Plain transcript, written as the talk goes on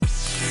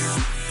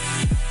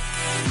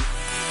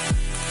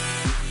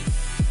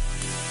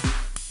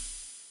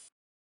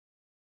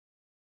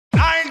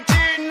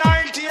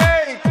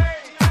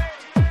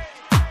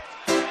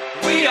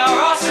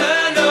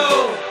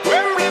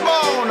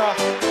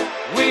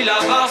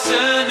love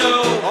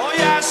Arsenal. Oh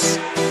yes,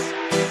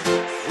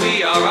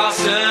 We are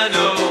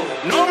Arsenal.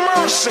 no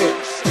mercy.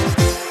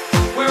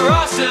 We're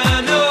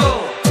Arsenal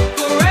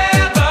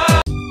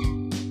forever.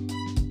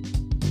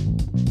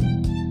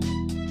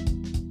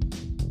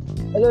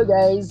 Hello,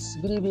 guys.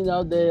 Good evening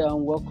out there,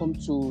 and welcome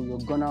to your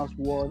Gunners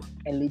World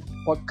Elite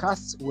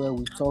Podcast, where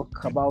we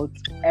talk about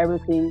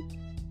everything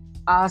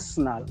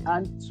Arsenal.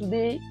 And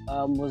today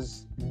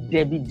was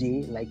Derby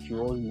Day, like you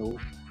all know.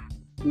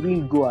 It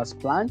didn't go as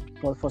planned,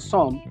 but for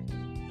some,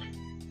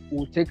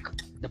 we'll take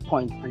the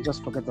point and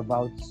just forget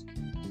about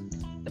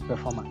the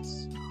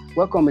performance.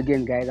 Welcome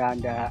again, guys,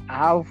 and I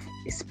have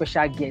a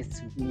special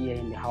guest here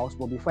in the house.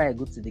 But before I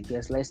go to the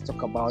guest, let's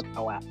talk about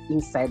our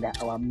insider,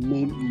 our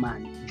main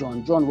man,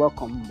 John. John,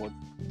 welcome.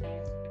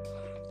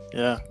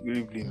 Yeah, good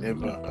evening,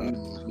 Eva.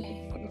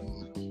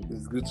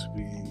 It's good to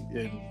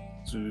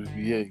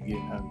be here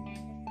again. And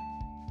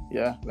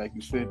yeah, like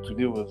you said,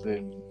 today was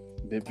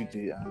Derby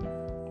Day,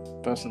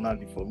 and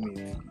personally for me,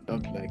 it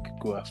don't like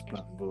go as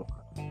planned. But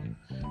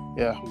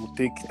yeah, we'll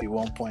take the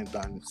 1 point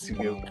and see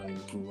where we can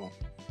improve on.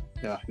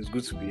 Yeah, it's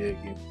good to be here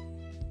again.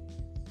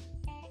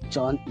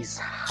 John is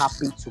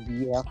happy to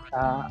be here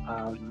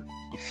after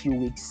a few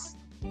weeks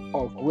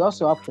off. We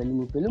also have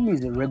Pelumi. Pelumi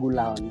is a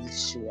regular on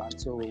this show, and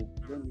so we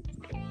don't need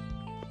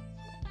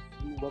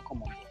to.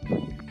 Welcome on.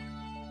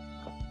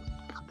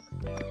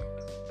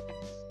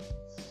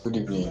 Good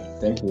evening.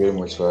 Thank you very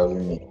much for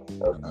having me.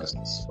 As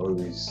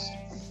always.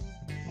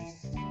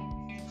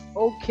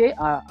 Okay,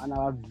 and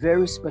our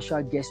very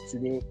special guest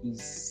today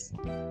is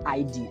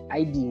ID.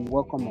 ID,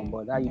 welcome on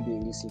board. How are you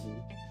doing this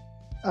evening?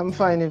 I'm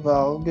fine,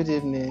 Val. Good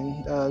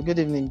evening. Good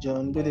evening,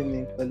 John. Good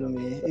evening,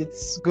 Pelumi.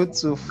 It's good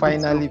to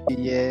finally be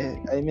here.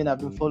 I mean, I've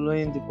been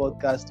following the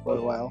podcast for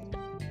a while,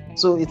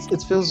 so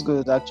it feels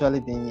good actually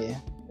being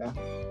here. Yeah.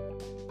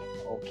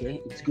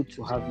 Okay, it's good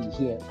to have you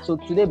here. So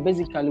today,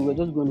 basically, we're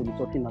just going to be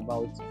talking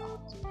about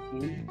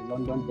the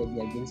London Derby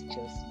against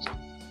Chelsea.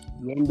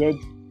 We ended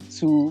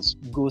 2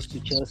 goals to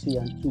Chelsea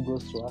and 2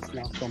 goals to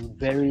Arsenal. Some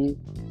very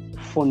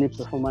funny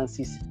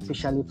performances,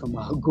 especially from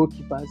our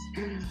goalkeepers.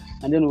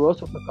 And then we'll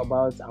also talk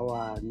about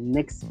our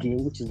next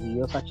game, which is the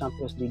UEFA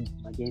Champions League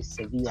against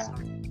Sevilla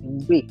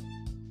away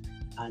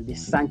and the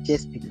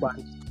Sanchez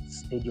Pizjuan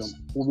Stadium.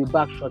 We'll be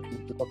back shortly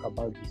to talk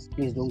about this.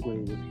 Please don't go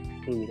away.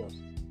 Stay with us.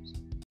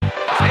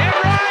 Ian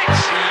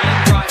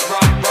right,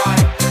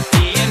 right.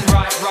 Ian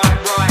right, right.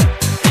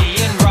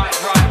 Ian right,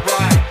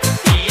 right.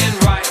 Ian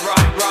right,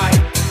 right.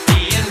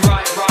 Ian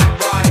right,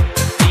 right.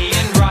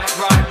 Ian right,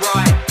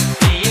 right.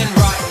 Ian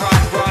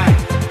right, right.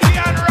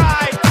 Ian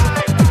right.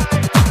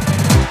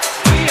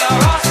 We are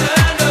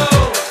Arsenal.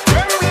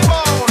 Very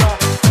bold.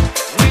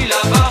 We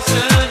love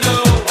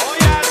Arsenal. Oh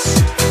yes,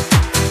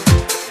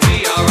 We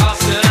are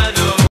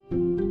Arsenal.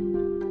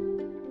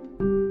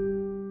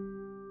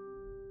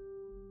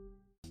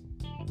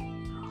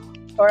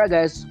 All right,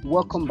 guys,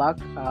 welcome back.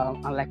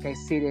 And like I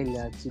said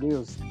earlier, today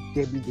was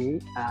Derby Day.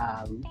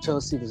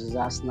 Chelsea versus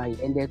Arsenal. It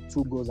ended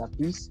 2 goals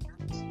apiece,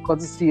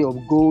 courtesy of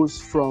goals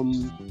from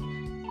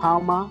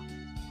Palmer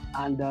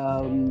and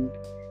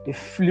a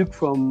fluke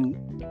from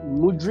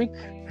Mudryk.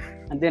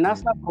 And then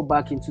Arsenal got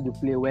back into the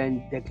play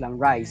when Declan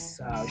Rice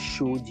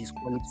showed his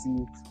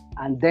quality,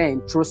 and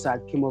then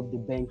Trossard came off the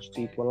bench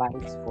to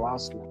equalize for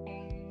Arsenal.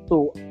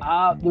 So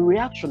the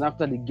reaction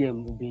after the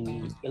game will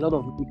be a lot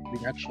of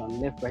mixed reaction,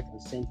 left, right, and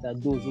center.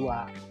 Those who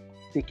are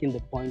taking the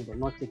point but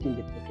not taking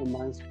the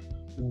performance.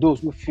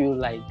 Those who feel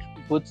like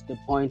both the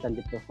point and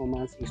the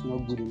performance is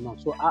not good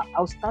enough. So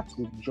I'll start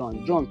with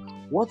John. John,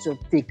 what's your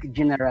take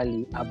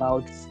generally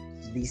about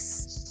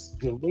this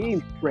game? Were you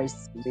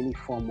impressed in any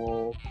form,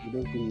 or you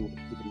don't think you were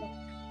good enough?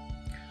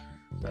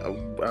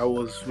 I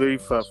was very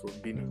far from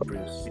being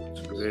impressed.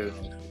 To be very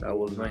honest, I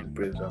was not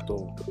impressed at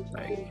all.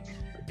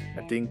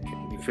 I think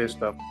the first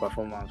half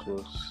performance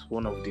was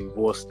one of the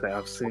worst I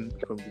have seen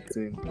from the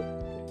team,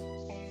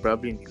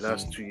 probably in the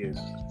last 2 years.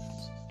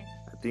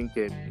 I think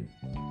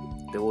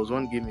there was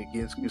one game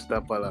against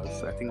Crystal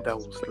Palace. I think that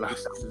was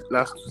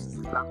last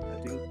season. I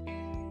think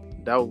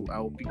I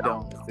will pick that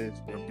one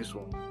first, then this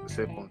one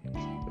second.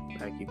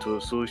 Like, it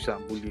was so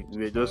shambolic.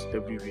 We were just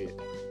everywhere.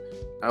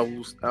 I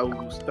will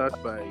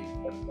start by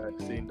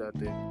saying that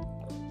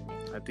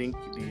I think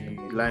the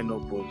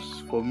lineup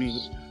was, for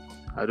me,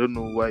 I don't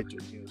know why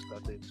Jorginho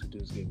started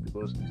today's game,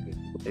 because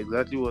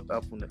exactly what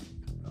happened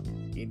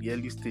in the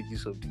early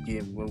stages of the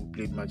game when we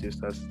played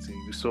Manchester City,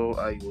 we saw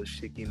how he was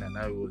shaking and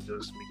how he was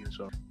just making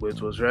some. But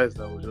it was Rice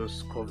that was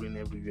just covering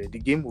everywhere. The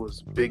game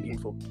was begging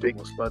for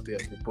Thomas Partey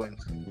at the point,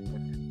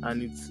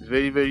 and it's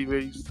very, very,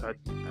 very sad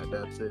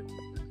that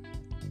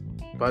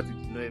Partey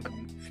did not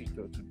even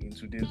feature in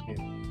today's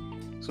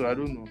game. So I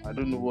don't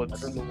know what.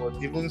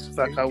 Even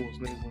Saka was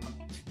not even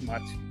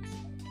match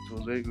fit. It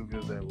was very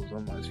obvious that it was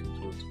not match fit.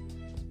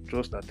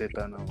 Trust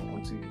Arteta now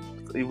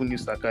until even if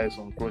Saka is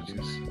on crutches,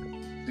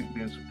 still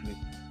going to play.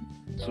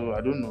 So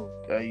I don't know.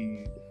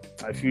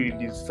 I feel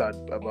really sad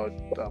about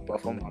our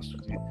performance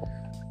today,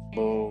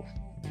 but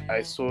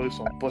I saw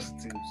some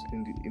positives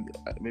in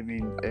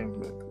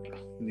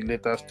the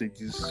later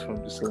stages from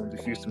the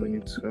 75th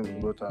minute when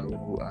we got our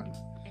goal, and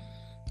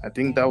I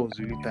think that was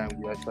the really time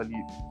we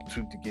actually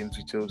took the game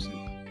to Chelsea.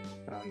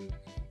 And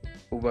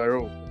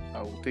overall,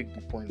 I will take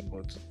the point,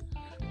 but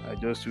I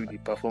just feel the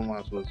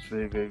performance was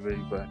very, very,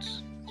 very bad.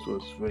 It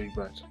was very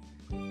bad.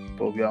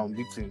 But we are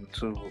unbeaten,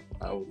 so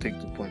I will take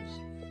the points.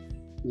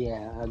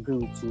 Yeah, I agree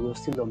with you. We're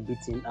still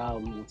unbeaten.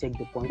 We'll take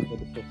the point for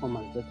the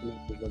performance.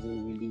 Definitely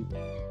wasn't really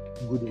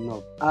good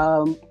enough.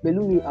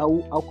 Belumi,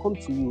 I'll come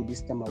to you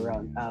this time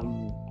around.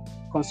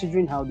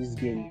 Considering how this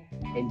game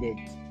ended,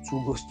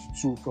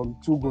 2-2 from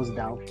 2 goals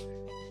down,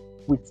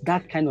 with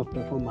that kind of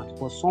performance,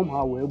 but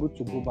somehow we're able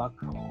to go back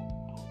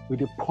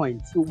with a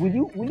point. So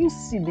will you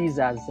see this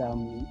as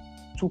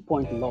 2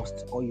 point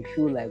lost, or you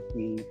feel like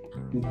we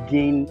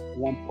gain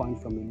 1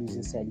 point from a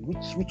losing side?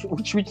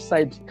 Which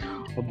side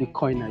of the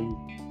coin are you?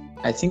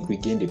 I think we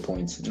gained a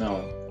point.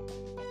 Now,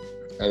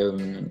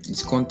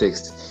 it's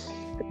context.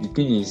 The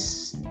thing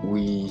is, let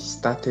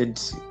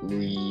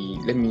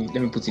me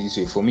put it this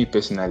way. For me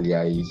personally,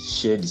 I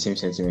share the same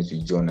sentiment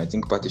with John. I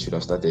think Partey should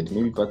have started.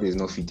 Maybe Partey is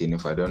not fit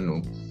enough, I don't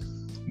know.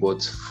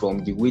 But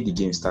from the way the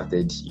game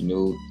started,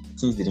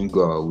 things didn't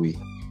go our way.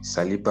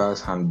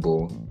 Saliba's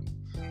handball,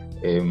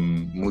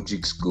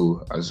 Modric's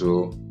goal as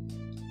well,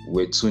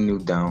 were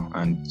 2-0 down,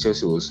 and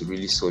Chelsea was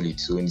really solid.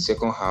 So in the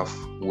second half,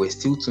 we're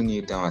still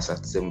 2-0 down as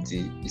at the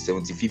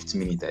 75th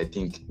minute, I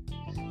think.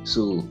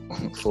 So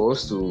for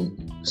us to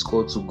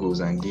score 2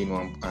 goals and gain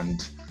 1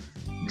 and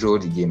draw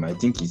the game, I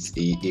think it's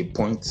a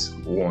point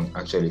won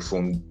actually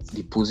from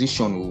the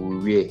position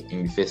we were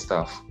in the first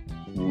half.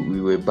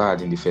 We were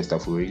bad in the first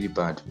half, we were really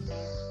bad.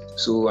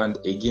 So, and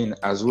again,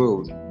 as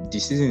well, the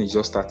season is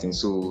just starting,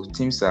 so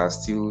teams are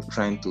still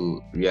trying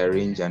to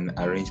rearrange and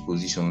arrange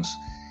positions.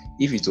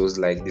 If it was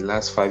like the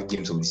last 5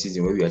 games of the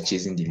season where we are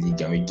chasing the league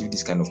and we give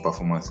this kind of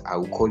performance, I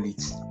would call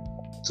it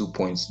 2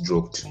 points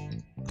dropped.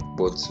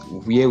 But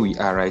where we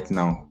are right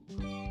now,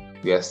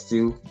 we are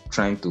still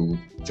trying to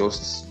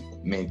just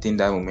maintain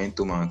that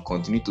momentum and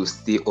continue to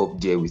stay up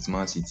there with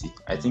Man City.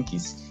 I think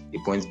it's a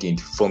point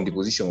gained from the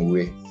position we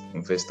were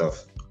in first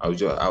half. I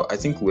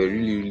think we're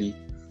really, really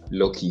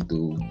lucky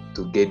to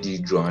get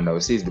this draw, and I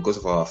would say it's because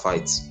of our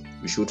fights.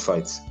 We should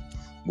fight,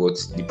 but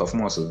the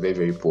performance was very,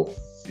 very poor.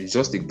 It's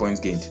just a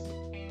point gained.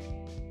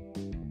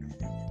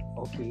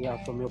 Okay, yeah,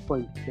 from your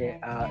point there,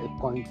 a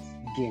point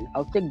gain.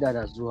 I'll take that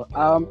as well.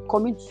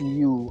 Coming to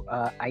you,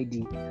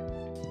 ID.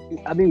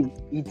 I mean,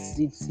 it's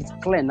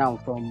clear now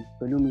from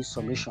Pelumi's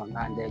submission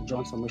and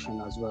John's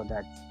submission as well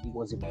that it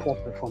was a poor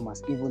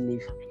performance, even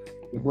if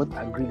we both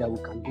agree that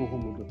we can go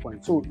home with the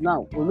point. So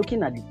now we're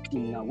looking at the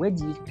team now. Where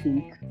do you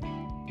think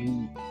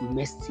we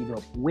messed it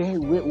up?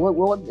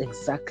 What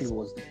exactly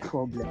was the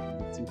problem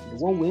with the team?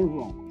 What went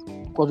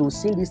wrong? Because we've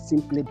seen this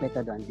team play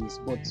better than this,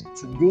 but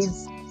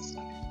today's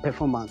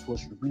performance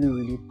was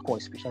really, really poor,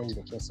 especially in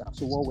the first half.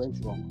 So what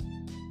went wrong?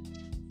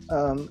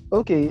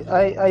 Okay,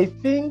 I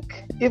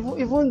think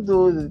even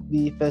though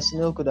the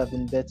personnel could have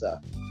been better,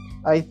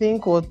 I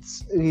think what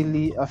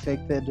really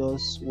affected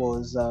us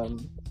was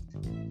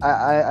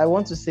I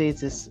want to say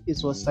it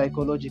was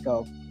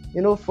psychological.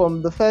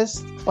 From the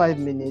first 5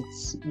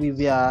 minutes, we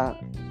were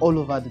all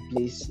over the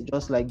place,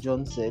 just like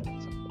John said.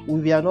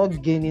 We were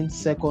not gaining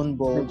second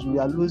balls. We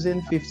are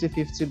losing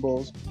 50-50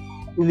 balls.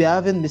 We were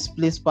having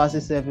misplaced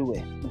passes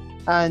everywhere.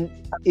 And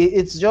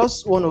it's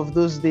just one of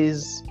those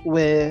days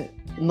where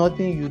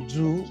nothing you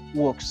do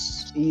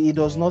works. It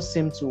does not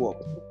seem to work.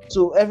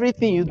 So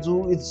everything you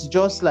do, it's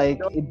just like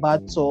a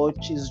bad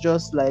touch. It's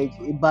just like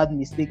a bad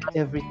mistake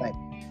every time.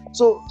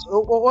 So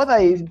what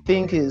I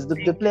think is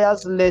the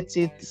players let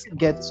it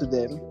get to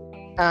them.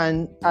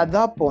 And at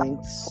that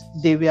point,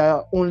 they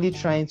were only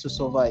trying to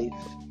survive.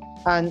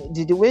 And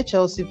the way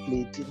Chelsea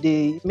played,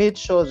 they made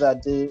sure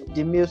that the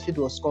midfield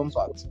was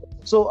compact.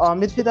 So our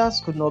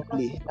midfielders could not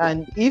play.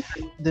 And if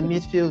the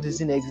midfield is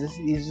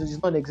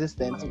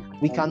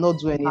non-existent, we cannot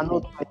do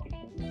anything.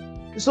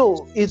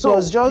 So it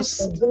was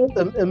just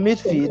a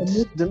midfield,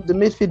 the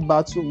midfield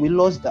battle, we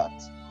lost that.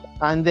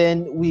 And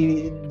then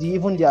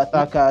even the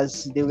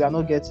attackers, they were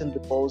not getting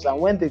the balls. And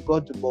when they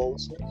got the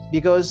balls,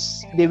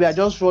 because they were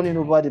just running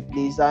over the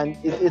place, and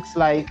it's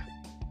like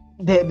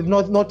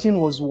nothing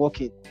was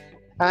working.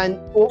 And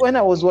when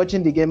I was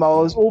watching the game, I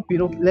was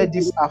hoping, let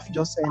this half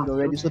just end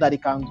already so that they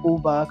can go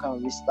back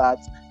and restart.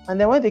 And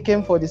then when they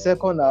came for the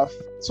second half,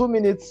 2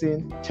 minutes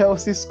in,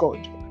 Chelsea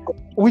scored,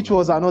 which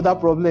was another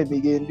problem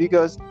again,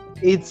 because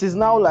it is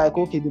now like,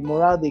 okay, the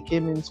morale they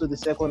came into the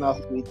second half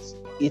with,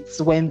 it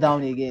went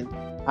down again.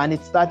 And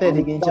it started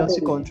again. Chelsea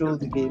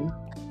controlled the game.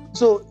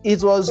 So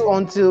it was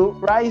until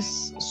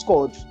Rice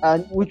scored,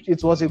 and which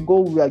it was a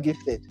goal we were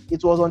gifted.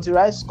 It was until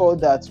Rice scored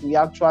that we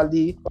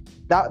actually,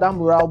 that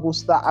morale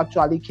booster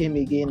actually came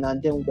again,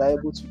 and then we were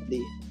able to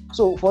play.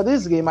 So for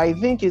this game, I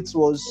think it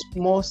was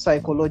more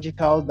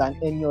psychological than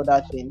any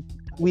other thing.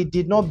 We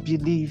did not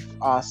believe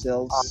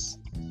ourselves.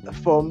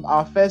 From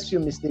our first few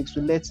mistakes,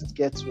 we let it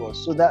get to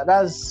us. So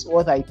that's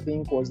what I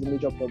think was the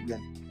major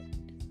problem.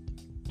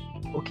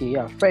 Okay,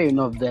 yeah, fair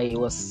enough. There it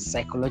was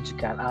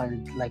psychological,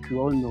 and like we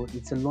all know,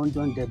 it's a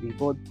London derby.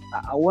 But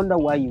I wonder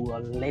why you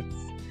will let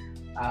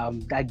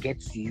that get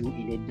to you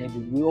in a derby.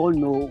 We all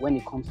know when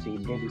it comes to a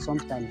derby,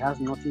 sometimes it has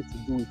nothing to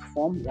do with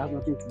form. It has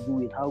nothing to do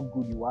with how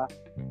good you are.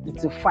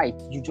 It's a fight.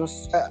 Uh, You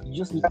just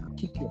need to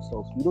kick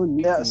yourself. You don't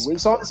need to yes, wait.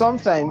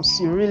 sometimes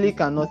you really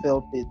cannot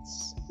help it.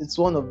 It's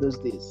one of those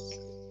days.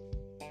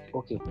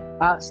 Okay.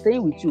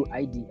 Staying with you,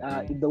 ID.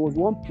 If there was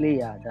one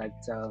player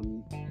that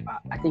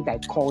I think I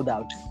called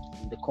out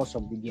in the course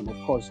of the game, of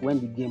course, when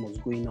the game was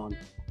going on,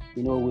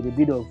 with a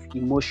bit of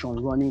emotion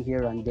running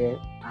here and there,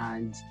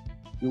 and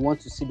you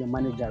want to see the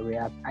manager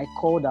react. I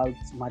called out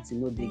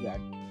Martin Odegaard,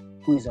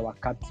 who is our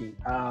captain.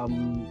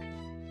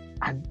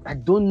 I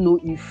don't know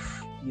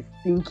if you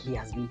think he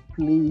has been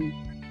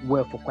playing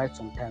well for quite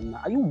some time now.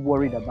 Are you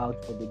worried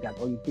about Odegaard,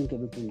 or you think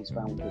everything is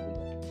fine with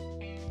Odegaard?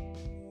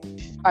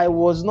 I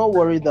was not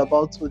worried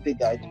about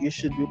Odegaard. You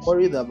should be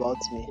worried about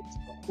me.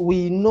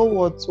 We know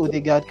what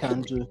Odegaard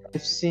can do.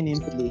 We've seen him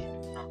play.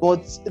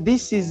 But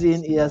this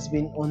season, he has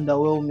been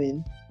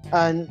underwhelming.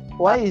 And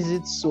why is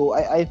it so?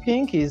 I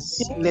think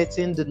he's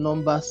letting the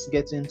numbers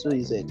get into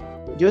his head.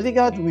 The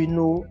Odegaard we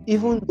know,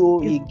 even though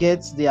he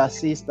gets the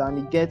assist and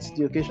he gets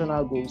the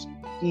occasional goals,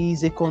 he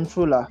is a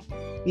controller.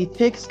 He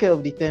takes care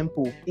of the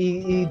tempo.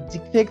 He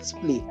dictates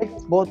play.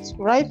 But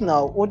right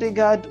now,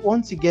 Odegaard,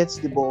 once he gets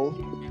the ball,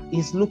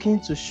 he's looking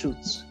to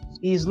shoot.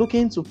 He's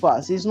looking to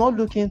pass. He's not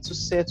looking to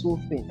settle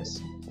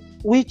things,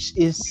 which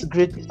is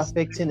greatly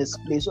affecting his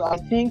play. So I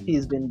think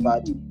he's been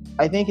bad.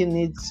 I think he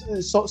needs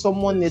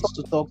someone needs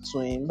to talk to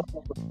him.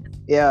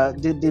 Yeah,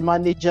 the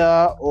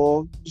manager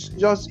or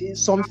just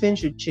something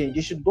should change.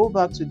 You should go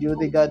back to the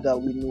Odegaard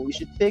that we know. We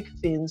should take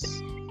things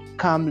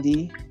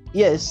calmly.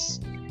 Yes,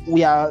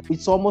 we are.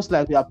 It's almost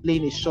like we are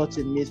playing a shot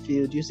in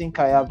midfield using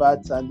Kai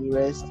Havertz and the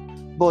rest.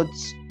 But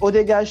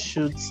Odegaard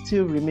should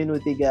still remain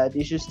Odegaard.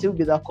 He should still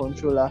be that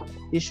controller.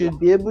 He should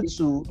be able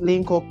to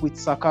link up with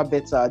Saka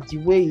better the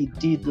way he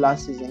did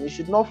last season. He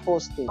should not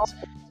force things.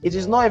 It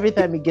is not every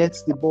time he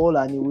gets the ball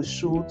and he will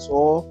shoot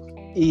or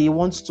he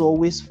wants to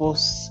always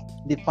force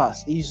the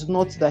pass. He's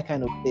not that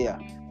kind of player.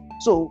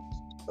 So,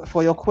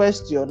 for your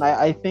question,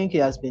 I think he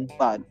has been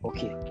bad.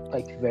 Okay,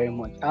 thank you very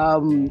much.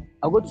 I'll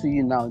go to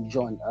you now,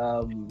 John.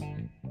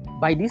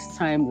 By this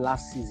time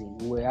last season,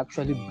 we were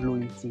actually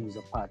blowing teams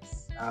apart.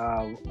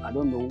 I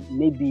don't know,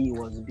 maybe it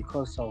was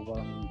because of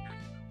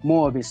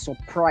more of a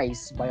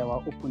surprise by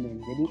our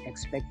opponent. They didn't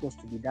expect us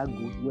to be that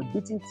good. We were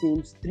beating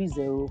teams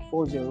 3-0,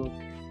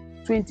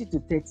 4-0, 20 to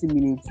 30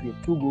 minutes with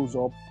 2 goals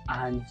up,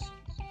 and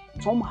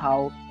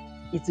somehow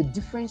it's a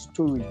different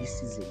story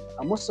this season.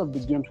 And most of the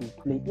games we've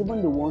played,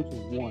 even the ones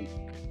we've won,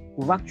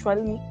 we've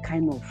actually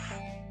kind of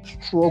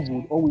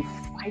struggled, or we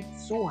fight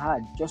so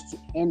hard just to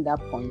end that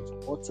point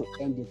or to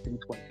end the 3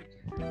 point.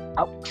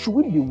 Should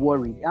we be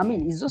worried? I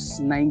mean, it's just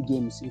 9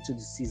 games into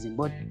the season,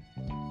 but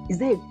is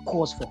there a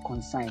cause for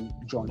concern,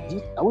 John?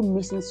 Are we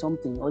missing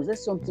something, or is there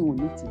something we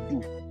need to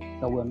do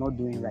that we're not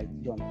doing right,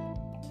 John?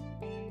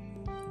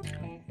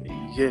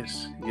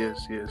 Yes.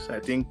 I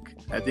think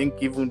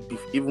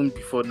even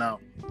before now,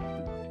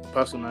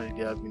 personally,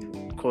 there have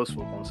been cause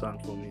for concern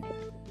for me,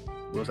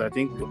 because I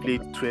think we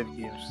played 12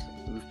 games.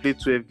 We've played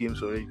 12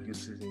 games already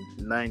this season,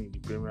 9 in the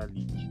Premier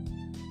League.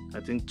 I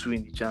think 2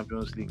 in the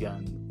Champions League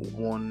and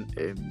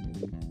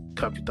 1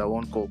 Capital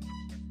One Cup.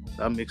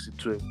 That makes it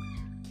 12.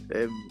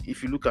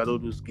 If you look at all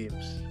those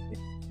games,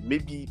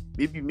 maybe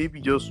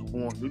just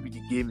one, maybe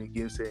the game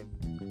against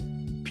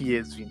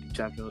PSV in the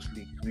Champions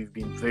League, we've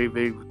been very,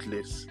 very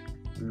ruthless.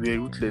 We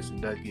were ruthless in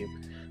that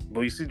game.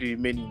 But you see the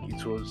remaining,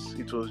 it was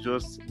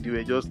just, they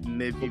were just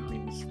nervy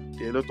wins.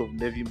 There were a lot of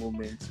nervy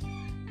moments.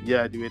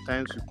 Yeah, there were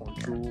times we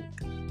control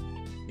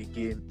the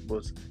game,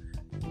 but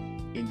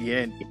in the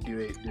end, they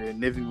were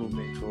nervy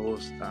moments for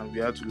us, and we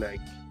had to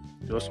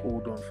just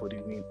hold on for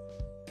the win.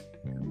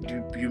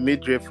 You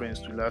made reference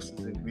to last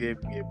season where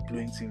we were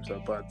blowing teams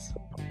apart.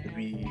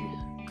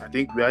 I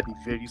think we had a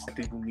very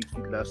stable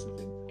midfield last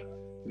season.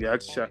 We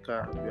had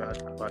Shaka, we had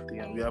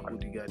Partey, and we had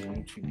Odegaard in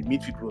midfield. The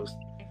midfield was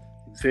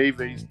very,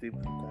 very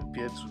stable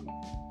compared to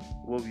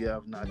what we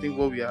have now. I think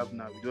what we have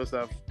now, we just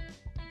have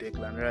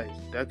Declan Rice.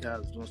 That guy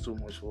has done so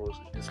much for us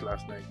in these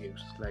last 9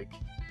 games.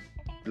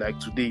 Like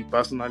today,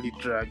 personally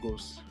drag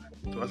us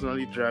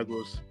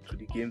to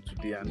the game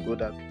today and got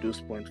those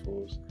points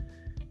for us.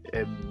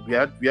 We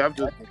have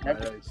just Declan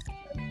Rice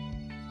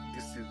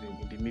this season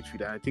in the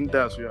midfield, and I think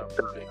that's where our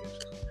problem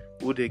is.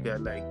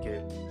 Odegaard,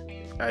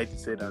 I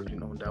said, has been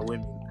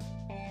underwhelming.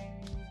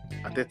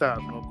 Arteta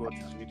has not got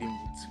his rhythm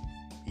with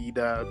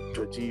either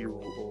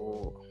Jorginho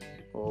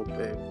or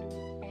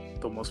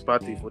Thomas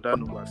Partey for that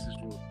number 6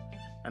 role.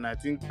 And I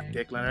think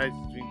Declan Rice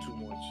is doing too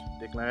much.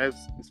 Declan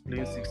Rice is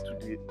playing 6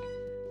 today.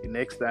 The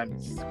next time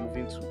he's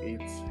moving to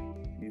 8.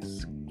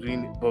 He's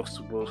doing box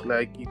to box.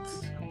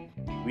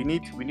 We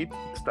need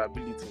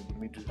stability in the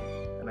middle.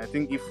 And I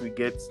think if we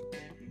get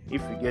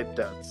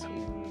that,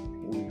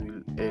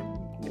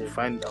 we will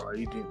find our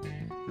rhythm,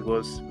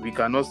 because we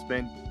cannot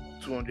spend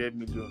 200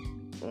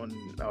 million on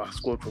our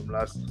squad from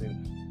last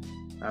season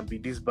and be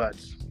this bad.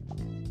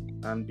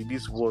 and be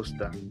this worse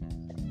than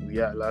we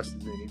are last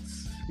season,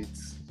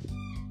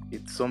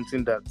 it's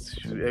something that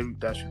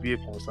should be a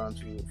concern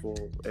for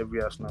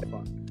every Arsenal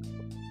fan.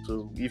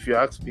 So if you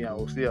ask me, I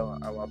will say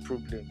our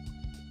problem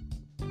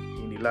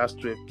in the last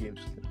 12 games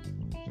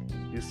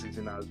this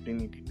season has been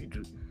in the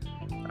middle,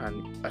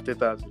 and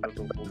Arteta has a lot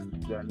of work to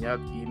do,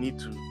 and he need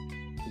to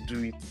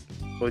do it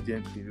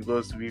urgently,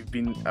 because we've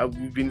been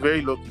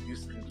very lucky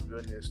this season, to be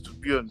honest, to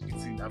be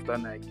unbeaten after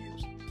 9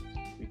 games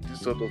with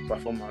this sort of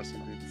performance.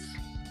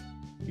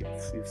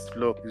 It's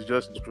luck. It's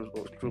just a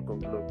stroke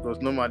of luck, because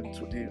normally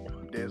today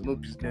there's no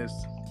business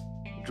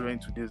drawing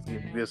today's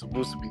game. We're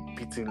supposed to be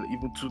beating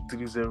even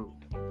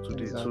 2-3-0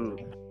 today. Exactly. So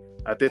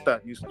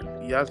Arteta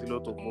he has a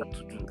lot of work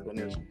to do,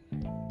 honestly,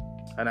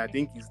 and I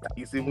think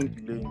he's even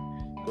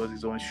delaying because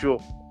he's unsure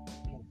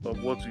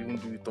of what to even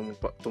do with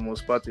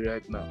Thomas Partey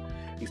right now.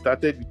 He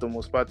started with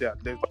Thomas Partey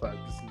at left back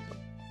this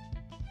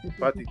season.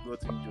 Partey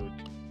got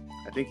injured.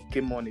 I think he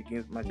came on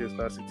against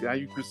Manchester City, and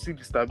you could see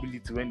the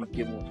stability when he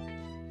came on.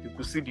 You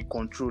could see the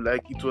control,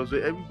 like it was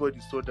everybody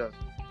saw that.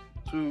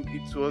 So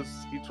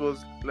it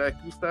was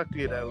like crystal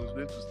clear that I was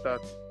going to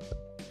start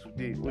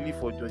today, only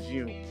for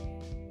Jorginho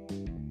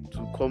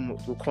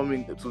to come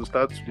in to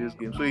start today's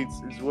game. So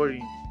it's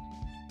worrying.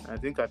 I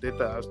think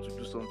Arteta has to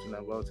do something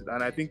about it,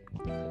 and I think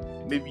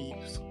maybe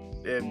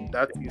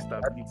that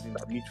instability in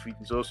the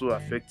midfield is also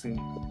affecting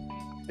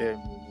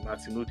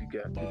Martin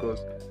Odegaard, because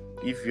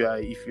if you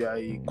are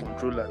a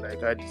controller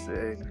like I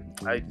said,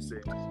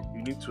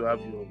 you need to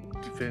have your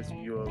defensive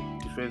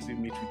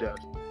midfielders.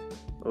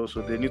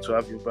 Also, they need to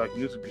have your back.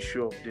 You need to be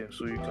sure of them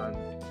so you can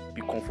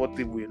be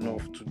comfortable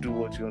enough to do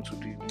what you want to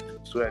do.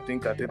 So I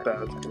think Arteta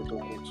has a lot of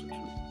work to do.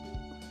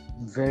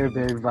 Very,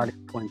 very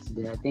valid points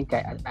there. I think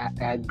I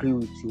agree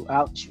with you.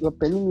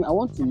 Pelumi, I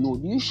want to know,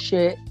 do you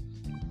share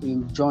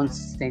in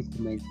John's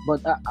sentiment?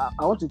 But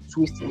I want to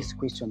twist this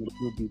question a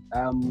little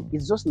bit.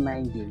 It's just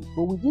 9 games,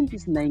 but within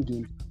these 9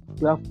 games,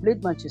 we have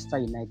played Manchester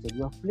United,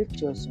 we have played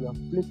Chelsea, we have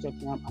played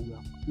Tottenham, and we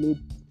have played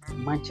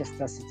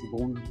Manchester City,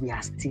 but we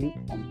are still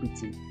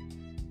unbeaten.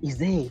 Is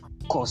there a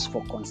cause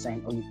for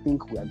concern, or you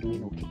think we are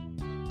doing okay?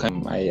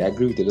 I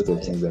agree with a lot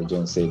of things that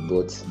John said,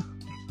 but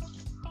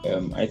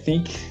I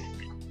think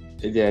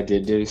there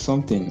is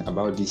something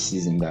about this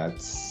season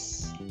that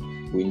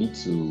we need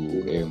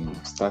to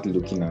start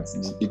looking at.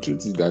 The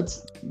truth is that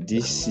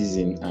this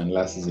season and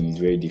last season is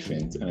very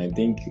different, and I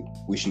think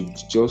we should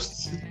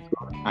just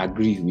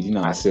agree within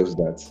ourselves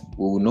that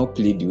we will not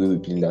play the way we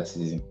played last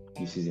season.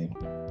 This season,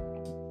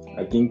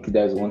 I think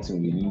that's one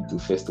thing we need to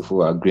first of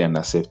all agree and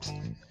accept.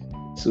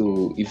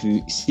 So if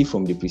you see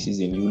from the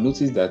preseason, you will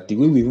notice that the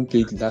way we even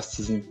played last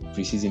season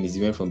preseason is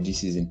different from this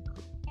season.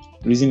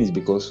 Reason is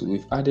because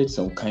we've added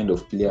some kind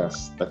of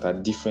players that are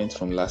different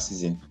from last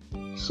season.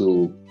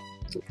 So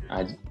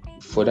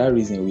for that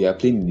reason, we are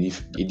playing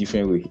a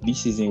different way.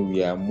 This season,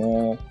 we are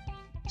more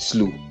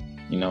slow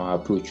in our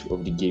approach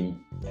of the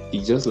game.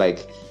 It's just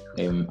like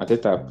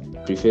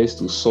Arteta prefers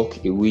to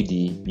suck away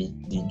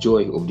the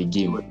joy of the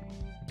game,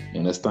 you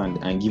understand,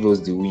 and give us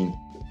the win.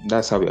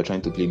 That's how we are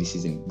trying to play this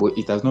season. But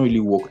it has not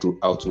really worked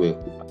out well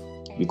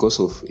because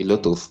of a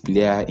lot of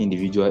player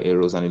individual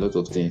errors and a lot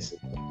of things.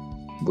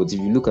 But if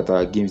you look at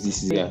our games this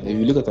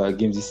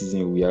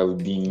season, we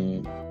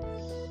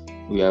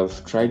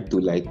have tried to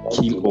like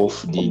kill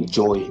off the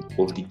joy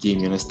of the game.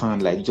 You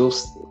understand? Like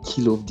just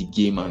kill off the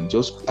game and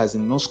just as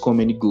in not score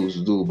many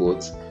goals though,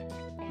 but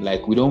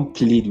like we don't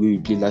play the way we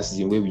played last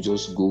season, where we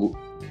just go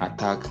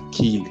attack,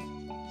 kill,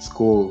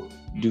 score,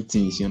 do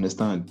things. You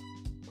understand?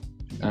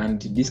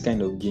 And this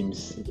kind of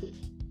games,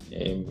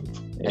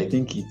 I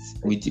think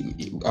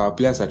our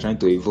players are trying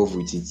to evolve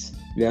with it.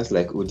 Players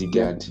like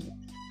Odegaard,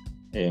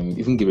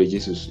 even Gabriel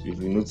Jesus, if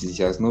you notice,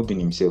 he has not been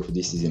himself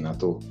this season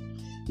at all.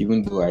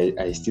 Even though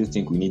I still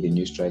think we need a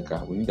new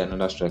striker, we need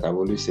another striker. I've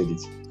always said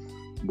it,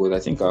 but I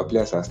think our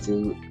players are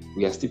still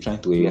trying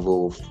to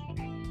evolve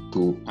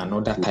to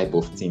another type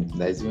of team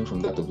that is different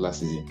from that of last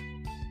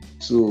season.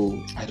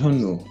 So I don't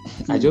know.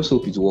 I just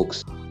hope it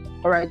works.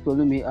 All right,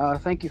 Pelumi,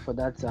 thank you for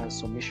that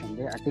submission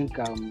there. I think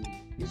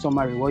in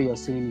summary, what you're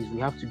saying is we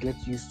have to get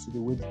used to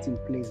the way the team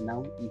plays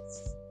now.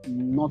 It's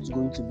not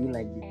going to be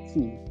like the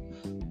team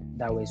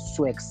that was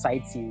so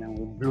exciting and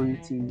we're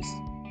blowing teams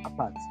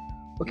apart.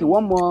 Okay,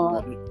 one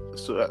more.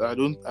 So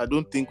I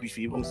don't think we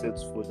should even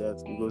settle for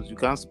that, because you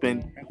can't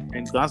spend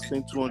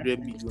 200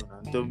 million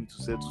and tell me to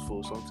settle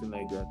for something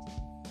like that.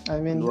 I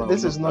mean,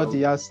 this is not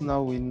the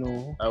Arsenal we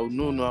know. I'm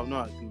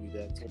not agree with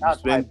that.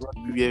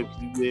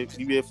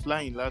 We were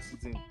flying last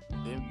season,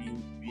 then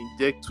we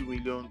inject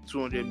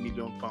 200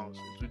 million pounds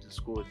into the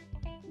squad,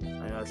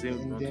 and I think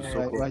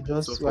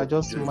we're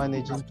just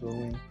managing to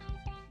win.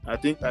 I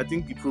think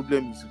the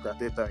problem is with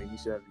Arteta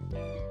initially.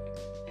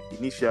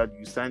 Initially,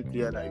 you sign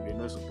player that you're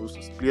not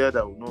supposed to, player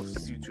that will not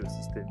suit your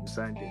system. You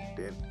sign them.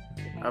 Then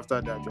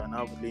after that, you are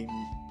now playing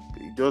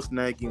just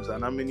 9 games,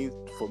 and how many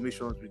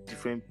formations with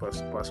different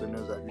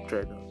personnel have you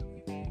tried out?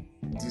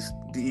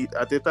 The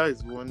Arteta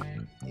is one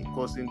in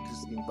causing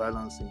this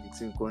imbalance in the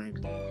team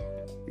currently.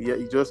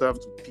 You just have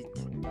to pick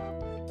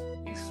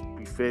his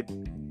preferred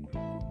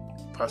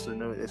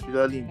personnel,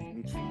 especially in the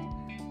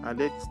midfield, and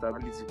let the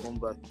stability comes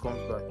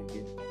back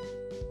again.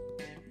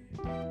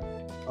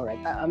 All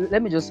right.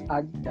 Let me just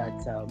add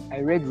that I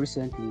read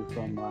recently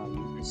from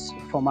this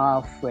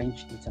former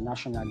French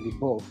international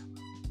Leboeuf,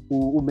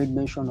 who made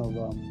mention of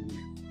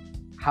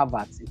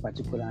Havertz in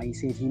particular. And he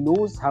said he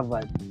knows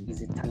Havertz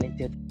is a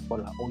talented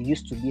footballer or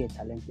used to be a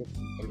talented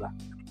footballer.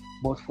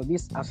 But for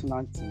this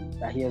Arsenal team,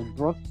 that he has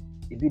brought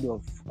a bit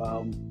of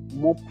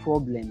more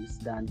problems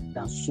than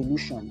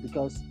solution,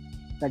 because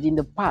that in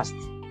the past,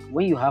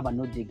 when you have an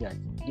Odegaard,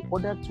 the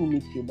other two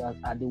midfielders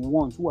are the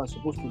ones who are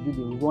supposed to do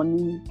the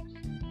running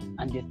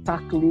and the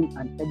tackling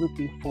and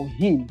everything for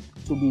him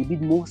to be a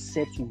bit more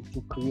settled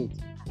to create.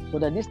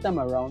 But at this time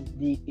around,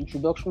 the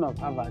introduction of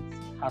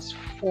Havertz has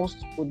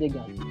forced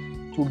Odegaard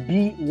to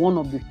be one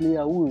of the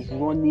players who is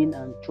running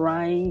and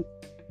trying,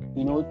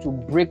 to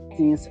break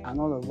things and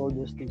all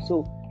those things.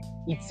 So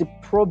it's a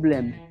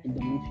problem in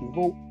the midfield.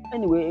 But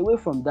anyway, away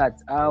from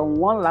that,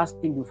 one last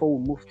thing before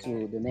we move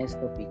to the next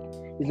topic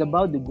is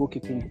about the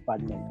goalkeeping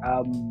department.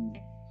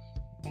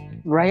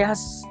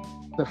 Raya's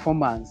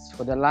performance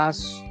for the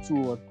last 2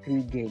 or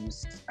 3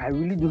 games, I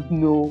really don't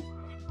know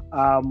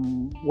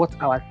what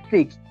our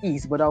take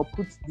is, but I'll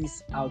put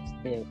this out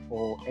there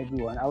for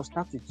everyone. I'll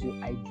start with you,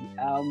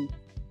 ID.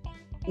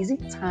 Is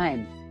it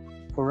time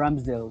for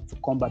Ramsdale to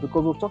come back?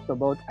 Because we've talked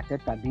about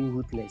Arteta being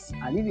ruthless,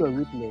 and if you're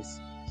ruthless,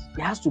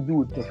 it has to do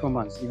with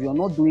performance. If you're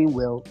not doing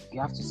well, you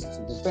have to sit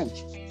on the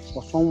bench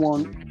for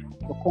someone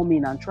to come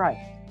in and try.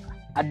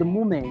 At the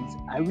moment,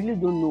 I really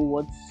don't know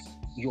what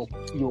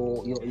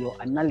your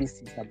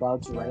analysis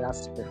about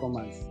Raya's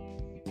performance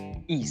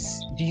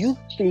is. Do you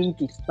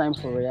think it's time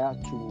for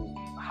Raya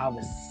to have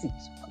a seat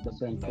on the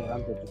bench for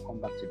Ramsdale to come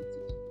back to the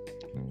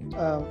team?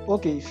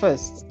 Okay,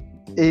 first,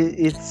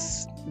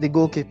 it's the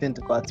goalkeeping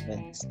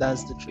department.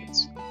 That's the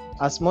truth.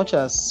 As much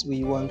as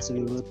we want to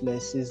be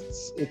ruthless,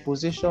 it's a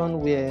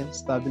position where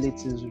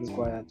stability is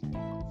required.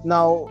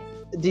 Now,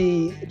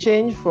 the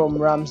change from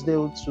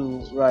Ramsdale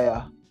to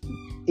Raya,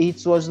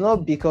 it was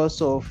not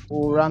because of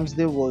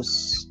Ramsdale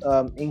was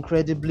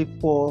incredibly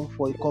poor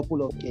for a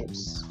couple of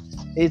games.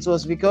 It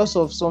was because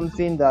of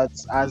something that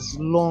has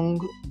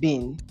long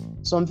been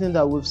something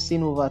that we've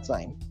seen over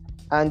time.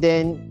 And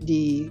then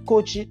the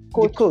coach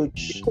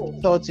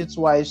thought it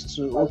wise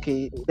to,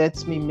 okay,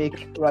 let me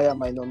make Raya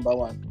my number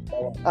one.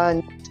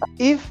 And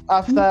if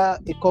after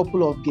a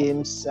couple of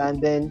games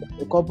and then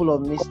a couple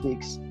of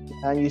mistakes,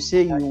 and you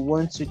say you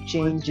want to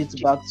change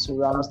it back to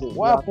Ramsdale,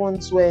 what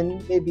happens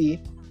when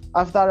maybe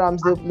after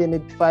Ramsdale play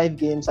maybe 5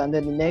 games and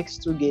then the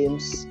next 2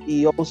 games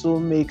he also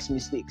makes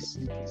mistakes?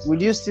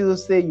 Will you still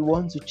say you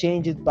want to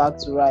change it back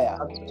to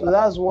Raya? So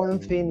that's one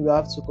thing we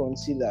have to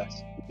consider.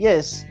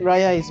 Yes,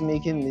 Raya is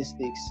making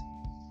mistakes,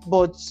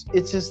 but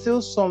it is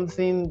still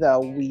something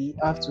that we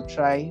have to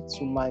try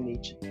to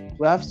manage.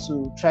 We have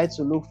to try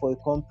to look for a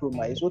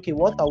compromise. Okay,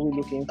 what are we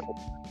looking for?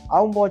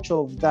 How much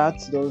of that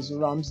does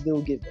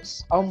Ramsdale give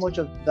us? How much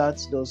of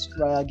that does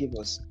Raya give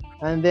us?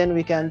 And then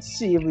we can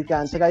see if we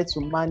can try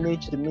to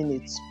manage the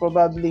minutes,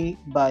 probably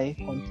by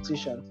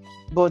competition.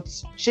 But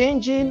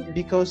changing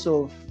because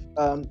of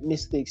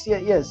mistakes,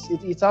 yes,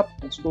 it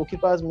happens.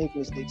 Goalkeepers make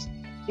mistakes.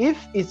 If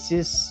it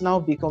is now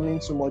becoming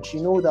too much,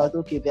 you know that,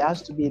 okay, there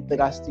has to be a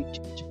drastic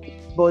change.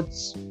 But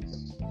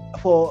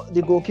for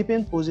the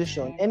goalkeeping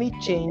position, any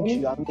change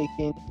you are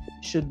making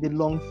should be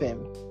long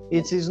term.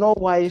 It is not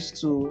wise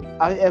to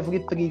every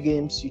 3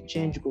 games you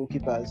change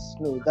goalkeepers.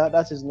 No,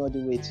 that is not the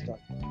way it's done.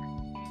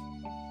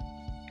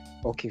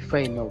 Okay,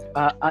 fair enough.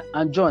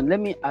 And John, let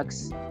me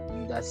ask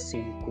you that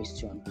same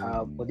question.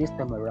 But this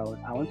time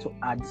around, I want to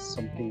add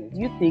something. Do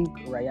you think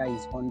Raya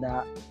is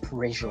under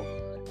pressure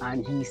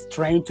and he's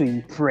trying to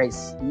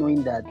impress,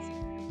 knowing that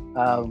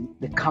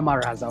the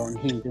cameras are on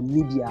him, the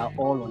media are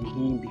all on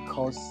him,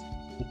 because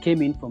he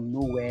came in from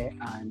nowhere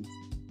and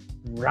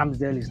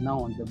Ramsdale is now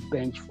on the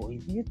bench for him?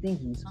 Do you think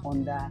he's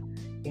under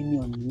any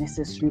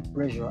unnecessary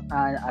pressure,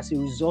 and as a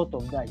result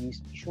of that,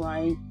 he's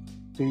trying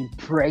to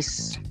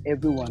impress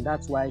everyone?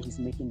 That's why he's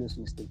making those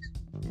mistakes.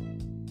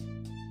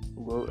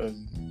 Well,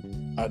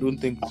 I don't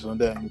think he's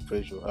under any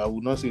pressure. I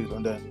would not say he's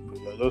under any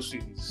pressure. I just see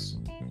he's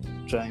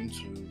trying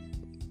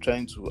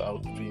to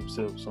outdo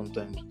himself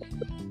sometimes.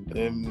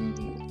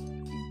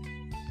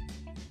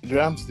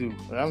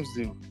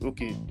 Ramsdale.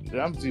 Okay,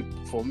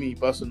 Ramsdale for me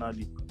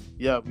personally.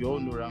 Yeah, we all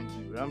know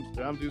Ramsdale.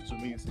 Ramsdale to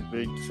me is a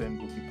very decent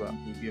goalkeeper,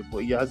 but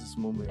he has his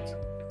moments.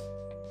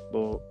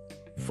 But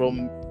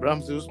from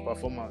Ramsdale's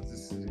performance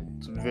this season,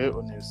 to be very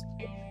honest,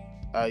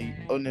 I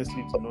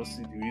honestly do not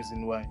see the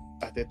reason why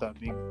Arteta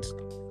made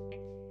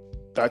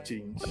that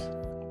change.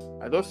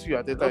 I just feel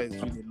Arteta is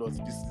doing a lot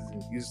this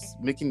season. He's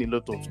making a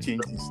lot of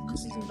changes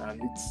this season,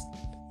 and it's,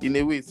 in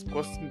a way, it's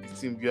costing the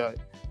team.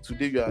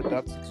 Today we are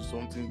adapting to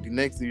something, the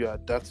next day we are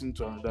adapting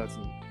to another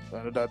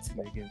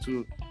thing again.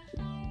 So,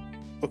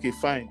 okay,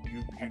 fine,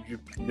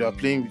 you are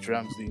playing with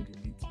Ramsdale in the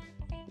league.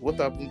 What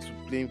happened to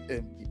playing?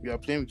 You are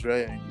playing with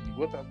Raya in the league.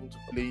 What happened to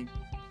playing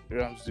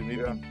Ramsdale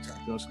maybe in the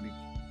Champions League?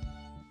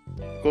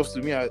 Because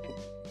to me,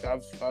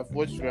 I've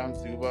watched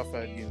Ramsdale over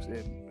 5 games,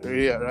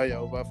 Raya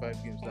over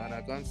 5 games, and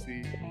I can't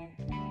say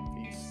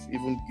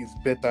he's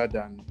better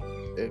than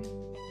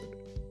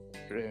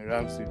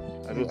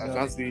Ramsdale. I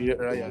can't say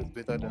Raya is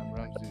better than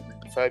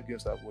Ramsdale. The 5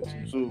 games I've watched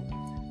him. So,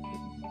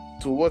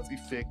 to what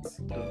effect does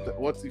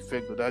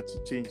that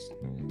change?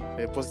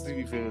 A positive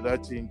effect does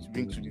that change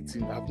bring to the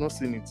team? I've not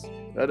seen it.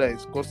 Rather,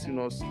 it's costing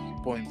us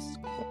points,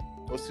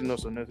 costing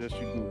us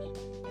unnecessary goals,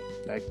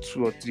 like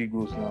 2 or 3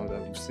 goals now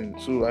that we've seen.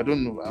 So I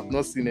don't know. I've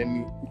not seen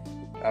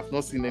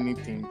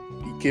anything.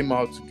 He came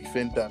out to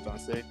defend that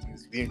and said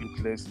he's being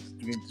ruthless, he's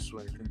doing this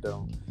one, he's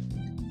down.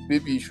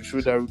 Maybe he should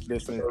show that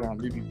ruthlessness now.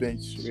 Maybe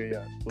bench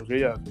Raya, because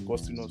Raya has been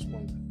costing us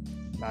points,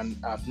 and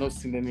I've not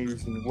seen any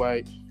reason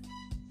why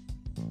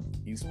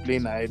he's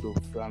playing ahead of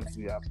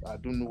Ramsdale. I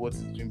don't know what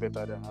he's doing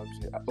better than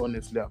Ramsdale.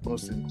 Honestly, I've not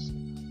seen it.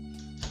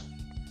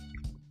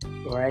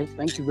 All right,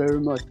 thank you very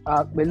much.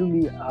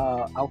 Belumi,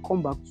 I'll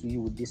come back to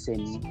you with this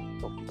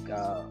topic.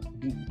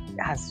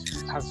 Has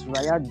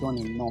Raya done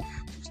enough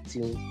to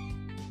still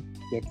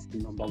get the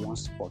number 1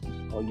 spot,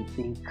 or you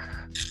think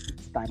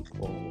it's time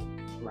for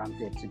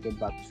Ramsdale to get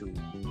back to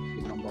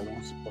the number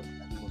 1 spot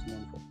that he was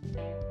known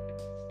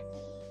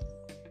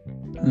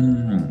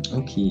for?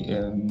 Okay.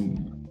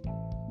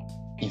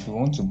 If you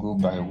want to go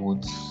by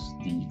what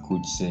the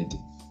coach said,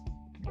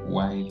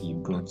 why he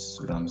brought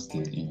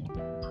Ramsdale in,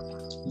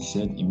 he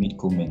said he made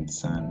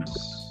comments, and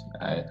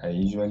I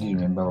usually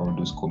remember all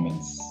those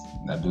comments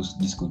that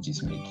these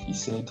coaches make. He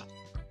said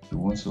he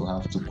wants to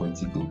have 2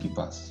 quality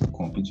goalkeepers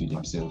compete with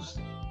themselves,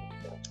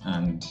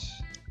 and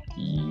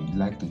he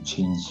like to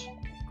change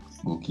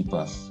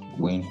goalkeepers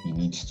when he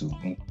needs to.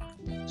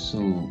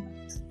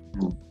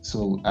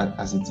 So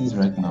as it is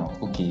right now,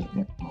 okay,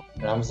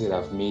 Ramsdale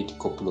have made a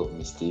couple of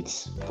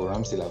mistakes, but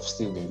Ramsdale have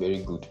still been very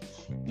good.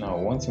 Now,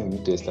 one thing we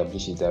need to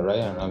establish is that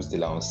Raya and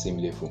Ramsdale are on the same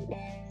level.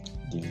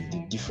 The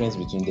difference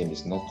between them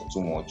is not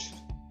too much.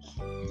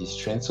 The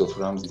strengths of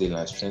Ramsdale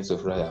and strengths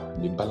of Raya,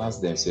 they balance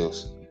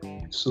themselves.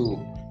 So,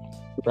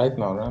 right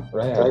now,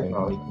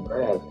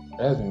 Raya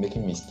has been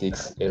making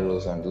mistakes,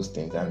 errors, and those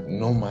things, and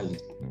normally,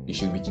 it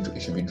should be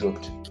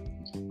dropped.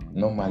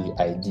 Normally,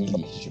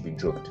 ideally, it should be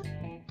dropped.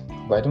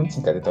 But I don't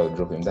think Arteta will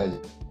drop him. That is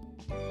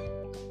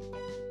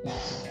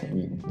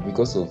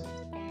because of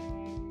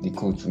the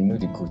coach. We know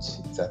the coach.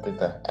 It's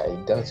Arteta. I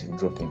doubt he will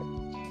drop him.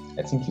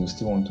 I think he will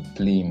still want to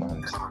play him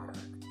and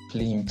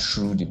play him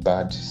through the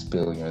bad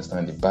spell. You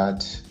understand, the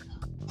bad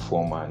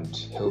form, and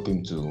help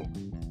him to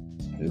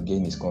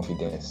regain his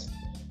confidence.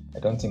 I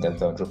don't think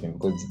Arteta will drop him,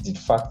 because the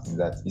fact is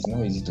that it's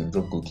not easy to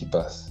drop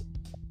goalkeepers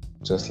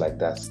just like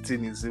that. This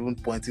thing is even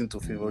pointing to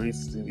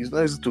favoritism. It's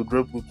not easy to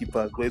drop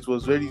goalkeepers, but it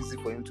was very easy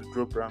for him to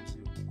drop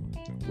Ramsdale.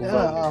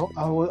 Yeah,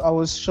 I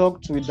was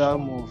shocked with that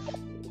move.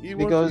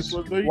 Because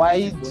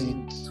why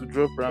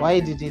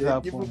did it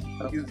happen?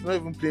 He's not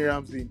even playing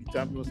Ramsdale in the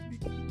Champions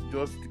League,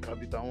 just the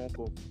Capital One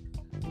Cup.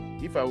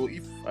 If I were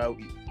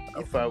Ramsdale,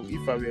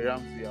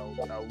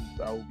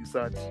 I would be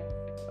sad.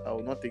 I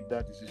will not take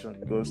that decision,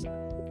 because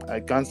I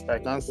can't see it.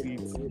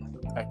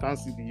 I can't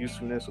see the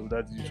usefulness of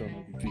that decision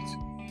on the pitch.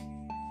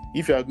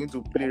 If you are going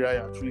to play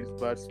Raya through his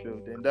bad spell,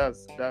 then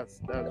that's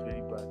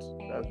very bad.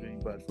 That's very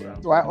bad for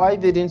Ramsdale. Why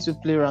didn't you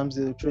play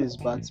Ramsdale through his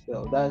bad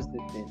spell? That's the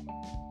thing.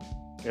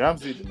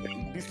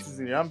 Ramsdale, this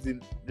season,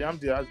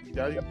 Ramsdale has he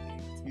did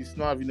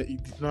not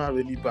have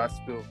any bad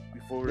spell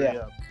before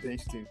Raya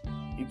benched him.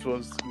 We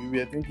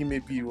were thinking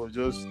maybe he was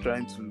just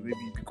trying to,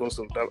 maybe because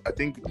of that. I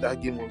think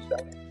that game was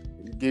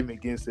the game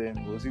against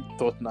was it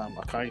Tottenham?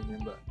 I can't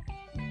remember.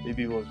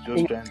 Maybe he was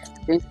just trying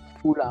to.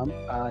 Fulham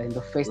in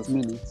the first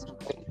minute,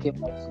 he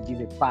came out to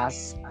give a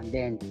pass, and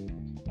then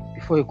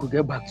before he could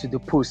get back to the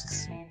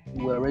posts,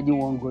 we were already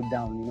 1 goal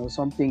down.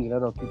 Something a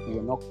lot of people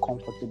were not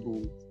comfortable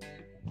with.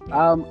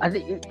 At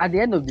the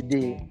end of the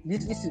day,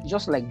 this is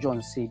just like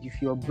John said. If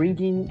you're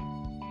bringing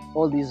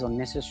all this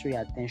unnecessary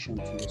attention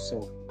to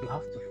yourself, you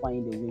have to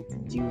find a way to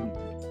deal with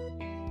it.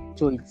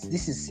 So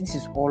this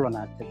is all on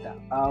Arteta.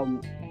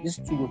 These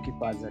 2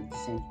 goalkeepers are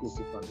decent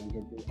goalkeepers,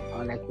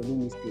 and like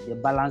Pelumi said, they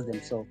balance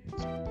themselves.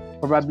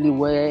 Probably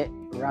where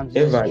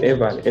Ramsdale.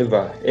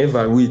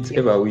 Ever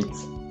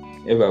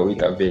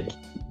wait, I beg.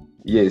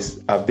 Yes,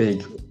 I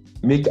beg.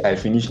 Make I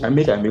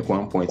make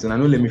 1 point, and I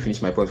know let me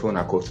finish my point before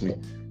I cut me.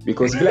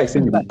 Because like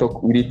say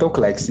we talk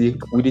like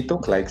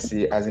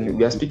say, as in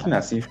we are speaking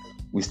as if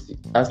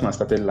Arsenal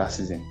started last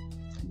season.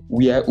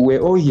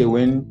 We're all here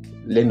when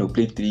Leno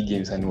played 3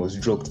 games and was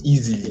dropped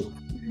easily.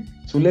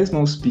 So let's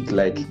not speak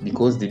like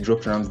because they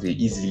dropped Ramsdale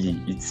easily,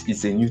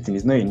 it's a new thing.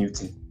 It's not a new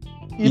thing.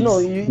 Let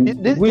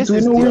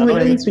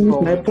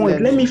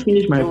me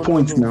finish my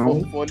point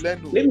now.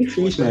 Let me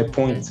finish my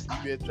point.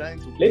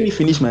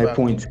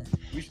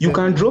 You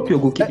can drop your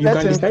goalkeeper. You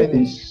can decide.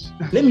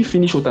 Let me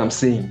finish what I'm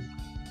saying.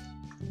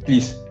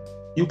 Please.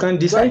 You can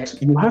decide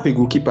you have a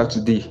goalkeeper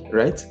today,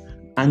 right?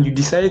 And you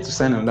decided to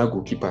sign another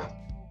goalkeeper.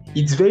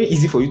 It's very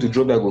easy for you to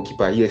drop that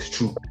goalkeeper. Yes,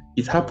 true.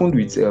 It happened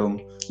with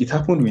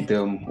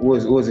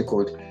what was it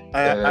called?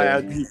 I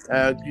agree.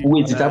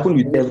 Wait, it I happened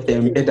agree. with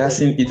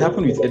Ederson. It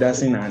happened with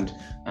Ederson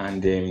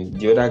and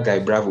the other guy,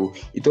 Bravo.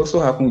 It also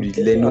happened with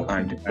Leno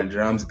and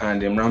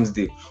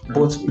Ramsdale.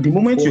 But the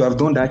moment you have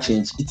done that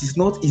change, it is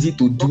not easy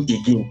to do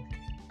again.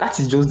 That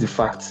is just the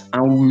fact,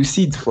 and we will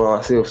see it for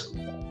ourselves.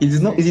 It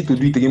is not easy to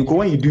do it again because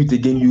when you do it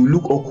again, you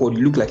look awkward.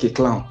 You look like a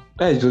clown.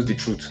 That is just the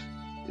truth.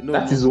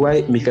 That is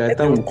why Mikel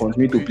Arteta will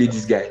continue to play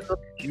this guy.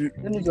 You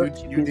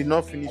did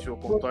not finish your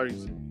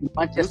comparison.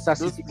 Manchester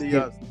Those City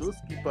players, those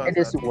keepers,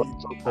 Ederson was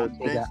that dropped and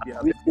for bench Vega.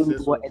 their We don't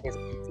know what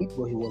predecessors, Ederson did,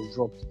 but he was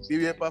dropped. they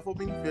were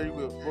performing very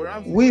well. But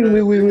Ramsey,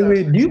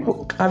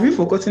 Wait. Have you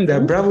forgotten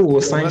that Bravo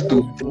was signed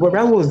to? Well,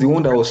 Bravo was the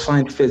one that was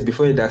signed first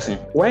before Ederson.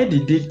 Why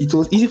did they? It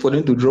was easy for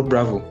them to drop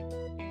Bravo.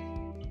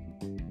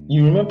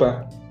 You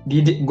remember?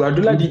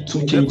 Guardiola did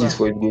 2 changes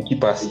for his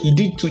goalkeepers. He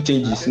did 2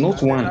 changes,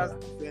 not one.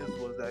 Defense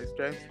was that he's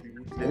trying to be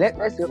ruthless.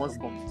 Let's He wants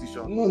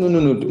competition. No.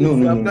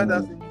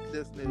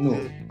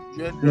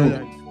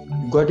 No.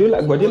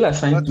 Guardiola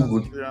signed 2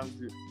 goals.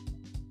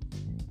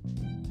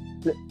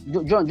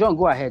 John,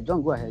 go ahead. Please.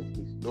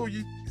 No,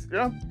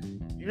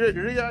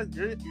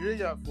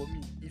 Raya for me.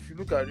 If you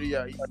look at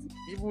Raya,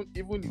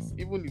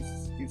 even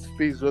his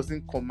face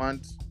doesn't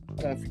command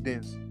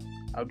confidence.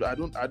 I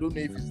don't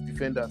know if his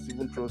defenders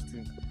even trust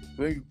him.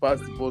 When you pass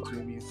the ball to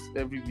him, he's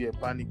everywhere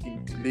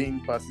panicking,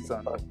 delaying passes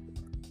and all.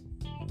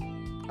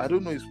 I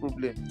don't know his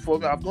problem. For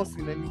me, I've not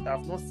seen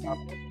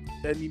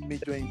any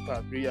major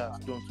impact Raya has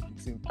done to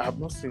the team. I've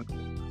not seen.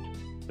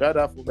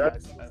 Rather, for me,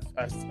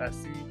 I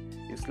see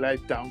a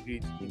slight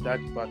downgrade in that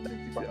department.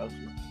 If you ask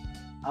me.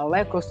 I would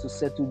like us to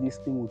settle this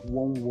thing with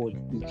one word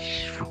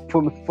each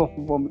from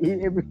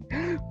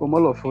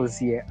all of us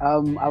here.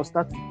 I'll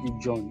start with you,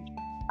 John.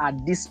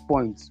 At this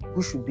point,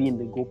 who should be in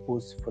the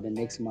goalpost for the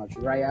next match,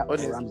 Raya or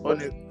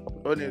Ramsdale?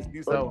 Honest,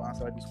 this is how I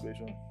answer this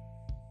question.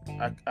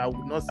 I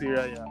would not say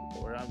Raya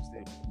or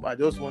Ramsdale, but I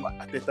just want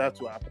Arteta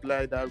to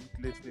apply that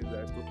ruthlessness that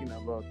I was talking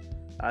about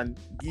and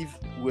give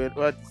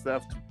whoever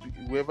deserves to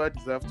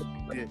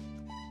be there.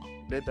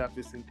 Let that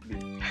person play.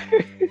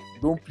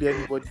 Don't play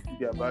anybody to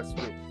their back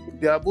square.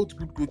 They are both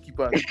good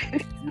goalkeepers.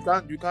 You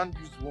can't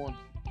use one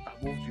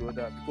above the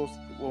other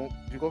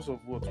because of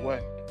what? Why?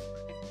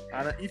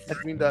 And if he's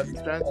doing that,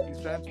 he's trying to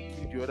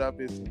kill the other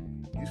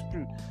person. It's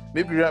true.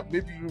 Maybe Raya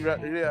can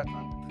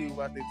play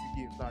over 30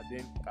 games now,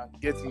 then can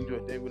get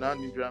injured. Then we now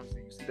need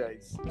Ramsey. You see that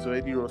it's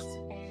already rusty.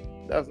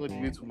 That's not the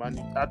way to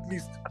manage. At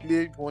least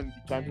play one in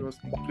the Champions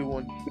League, play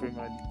one in the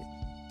Premier League.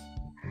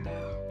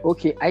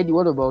 Okay, Heidi,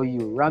 what about you?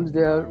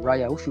 Ramsdale,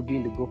 Raya, who should be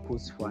in the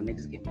goalpost for our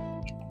next game?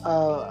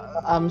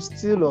 I'm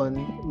still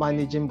on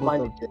managing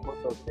both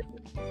of them.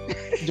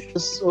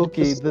 Just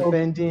okay,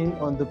 depending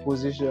on the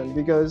position,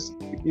 because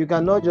you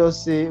cannot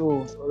just say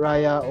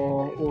Raya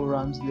or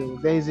Ramsdale.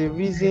 There is a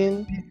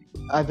reason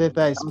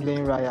Arteta is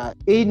playing Raya.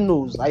 He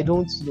knows, I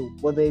don't know,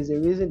 but there is a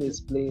reason he's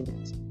playing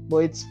it. But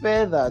it's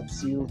fair that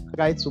you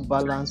try to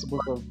balance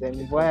both of them.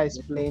 If Raya is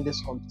playing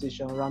this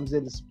competition,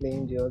 Ramsdale is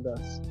playing the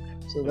others.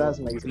 So that's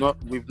my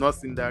we've not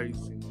seen that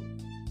reason.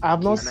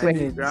 I've not seen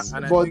it. I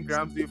But think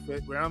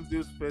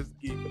Ramsdale's first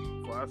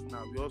game for us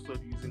now, we also the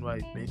reason why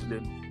he benched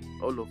them.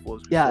 All of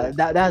us. yeah,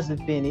 that's the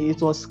thing.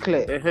 It was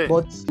clear.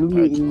 But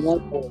Lumi, in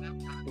one word,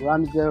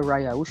 Ramsdale,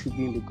 Raya, who should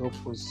be in the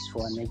goalpost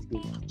for our next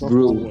game? Just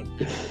Bro. one word.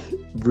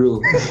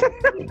 Bro,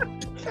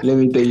 let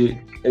me tell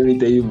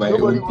you my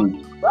own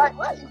thing.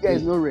 Why you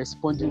guys not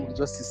responding with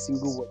just a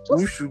single word?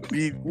 Who should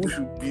be?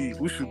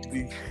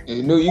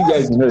 No, you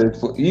guys did not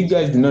respond. You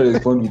guys did not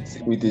respond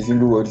with a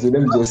single word. So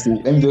let me just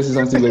say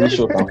something very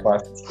short and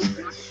fast.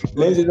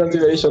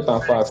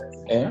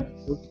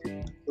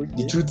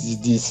 The truth is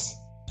this.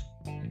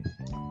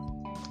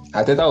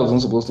 Arteta was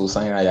not supposed to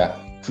sign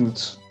Raya.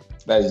 Truth.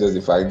 That is just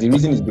the fact. The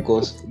reason is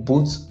because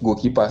both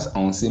goalkeepers are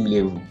on same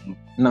level.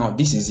 Now,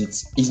 this is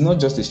it. It's not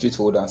just a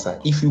straightforward answer.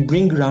 If you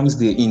bring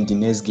Ramsdale in the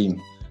next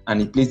game and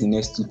he plays the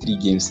next 2-3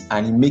 games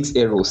and he makes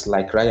errors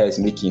like Raya is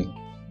making,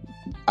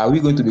 are we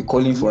going to be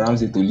calling for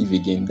Ramsdale to leave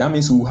again? That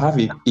means we'll have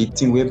a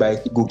team whereby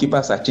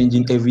goalkeepers are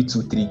changing every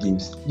 2-3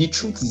 games. The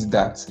truth is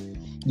that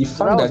the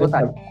fact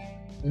that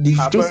the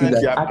truth is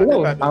that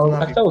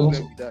Arteta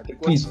was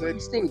please.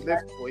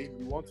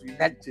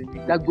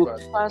 That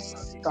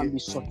goalkeepers can be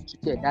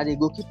substituted. That a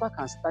goalkeeper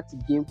can start the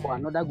game for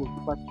another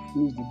goalkeeper to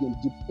finish the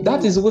game.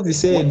 That is what he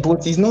said,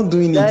 but he's not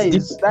doing it. The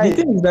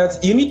thing is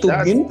that you need to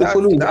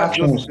follow his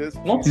actions,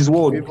 not his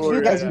word.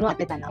 You guys know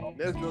better now.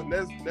 Let's go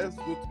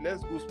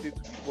straight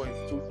to the point.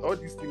 So all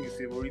these things is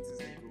favoritism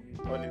to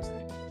me,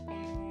 honestly.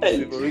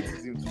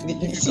 Favoritism to me.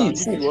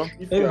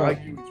 If you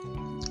argue with me.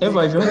 Eva,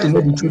 if you want to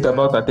know the truth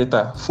about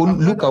Arteta,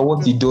 look at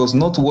what he does,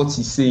 not what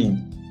he's saying.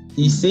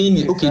 He's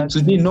saying, okay,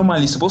 today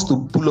normally he's supposed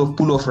to pull off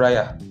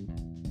Raya.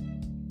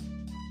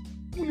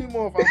 Pull him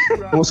off.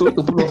 He was supposed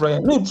to pull off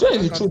Raya. No, tell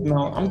the truth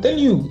now. I'm telling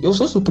you, he was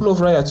supposed to pull off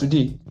Raya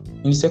today.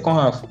 In the second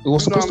half, he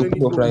was supposed to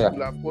pull off Raya.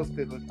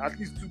 At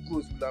least 2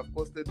 goals will have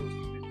costed us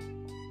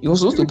today. He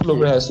was supposed to pull up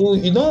Raya.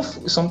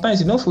 So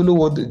sometimes you don't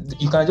follow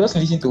you can just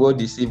listen to what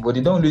they say, but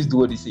they don't always do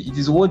what they say. It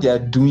is what they are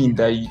doing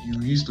that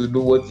you used to know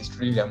what is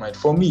really their mind.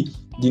 For me,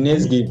 the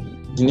next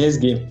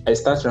game, I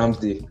start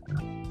Ramsdale.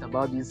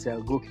 About this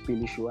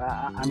goalkeeping issue.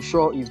 I'm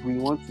sure if we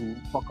want to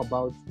talk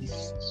about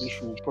this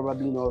issue, we'll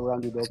probably not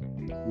round it up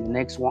in the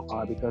next 1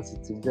 hour because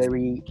it's a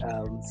very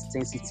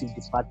sensitive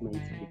department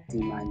of the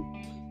team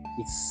and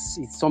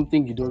it's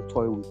something you don't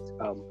toy with.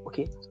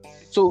 Okay,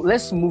 so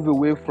let's move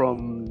away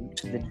from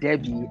the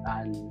derby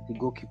and the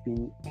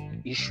goalkeeping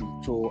issue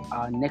to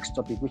our next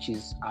topic, which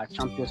is our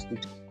Champions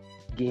League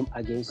game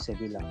against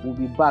Sevilla. We'll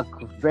be back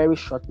very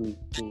shortly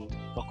to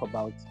talk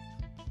about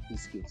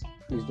this game.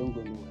 Please don't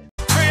go nowhere.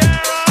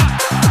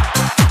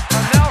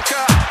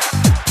 Anelka.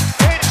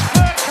 It's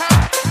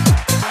Bergkamp.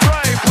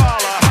 Ray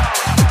Parlour.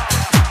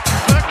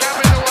 Bergkamp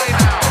is away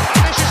now.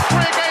 And this is 3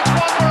 against 1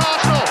 for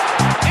Arsenal.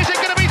 Is it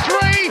going to be 3?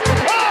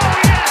 Oh,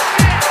 yes,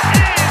 it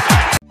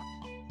is.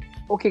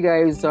 Okay,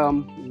 guys,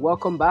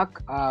 welcome back.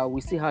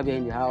 We still have here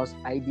in the house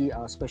ID,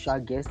 our special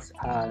guest,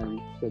 and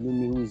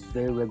Pelumi, who is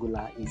very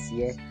regular, is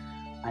here,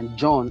 and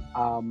John,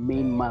 our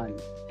main man,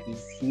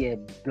 is here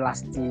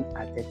blasting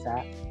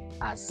Arteta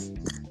as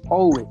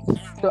always.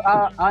 So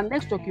our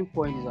next talking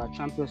point is our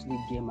Champions League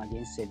game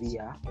against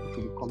Sevilla, which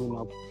will be coming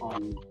up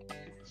on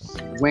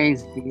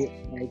Wednesday.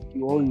 Like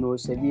you all know,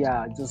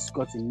 Sevilla just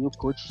got a new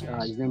coach.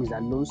 His name is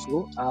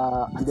Alonso,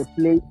 and they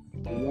played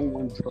a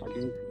 1-1 draw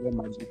against Real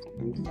Madrid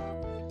today.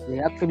 They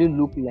actually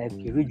look like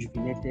a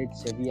rejuvenated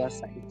Sevilla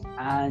side,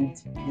 and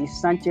the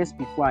Sanchez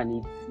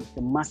Pizjuan is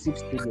a massive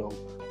stadium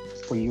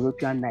for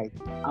European night,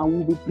 and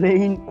we'll be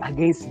playing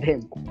against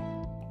them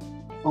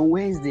on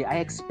Wednesday. I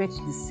expect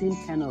the same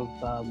kind of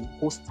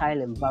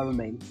hostile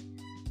environment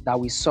that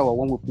we saw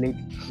when we played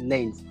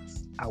Lens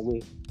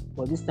away.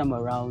 But this time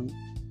around,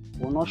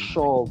 we're not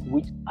sure of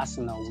which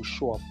Arsenal will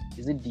show up.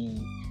 Is it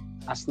the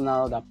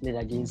Arsenal that played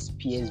against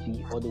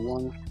PSV or the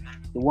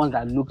one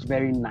that looked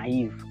very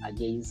naive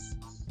against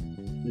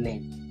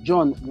Lens?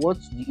 John, what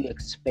do you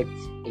expect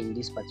in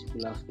this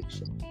particular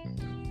fixture?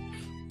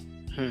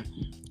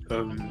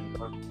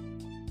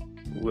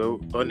 Well,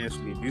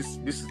 honestly, this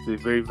is a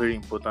very, very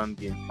important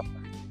game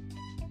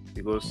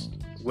because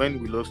when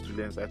we lost to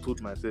Lens, I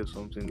told myself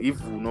something. If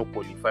we will not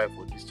qualify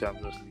for this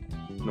Champions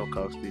League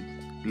knockout stage,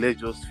 let's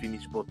just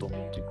finish bottom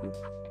of the group.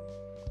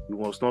 We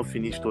must not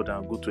finish third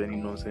and go to any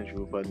nonsense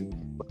Europa League.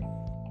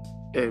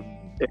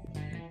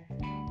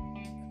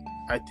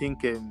 I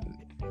think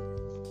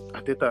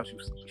Arteta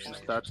should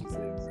start his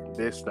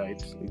best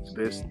side, his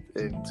best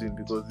team,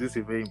 because this is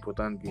a very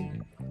important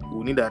game.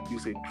 We need at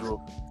least a draw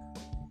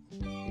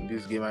in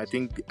this game. I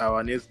think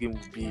our next game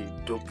will be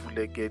a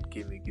double-legged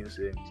game against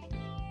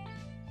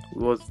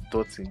what's the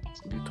third team?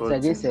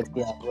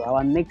 Sevilla.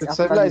 Our next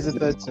Sevilla is the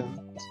third team.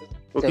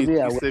 Okay,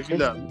 Sevilla.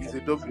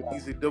 Sevilla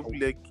is a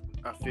double-leg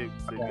affair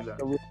with Sevilla.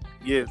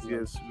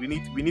 Yes. We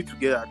need to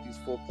get at least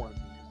 4 points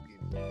in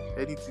this game.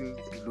 Anything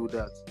below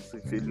that is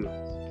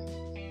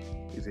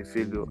a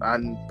failure.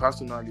 And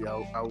personally,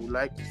 I would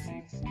like to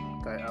see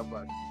Kai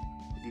Havertz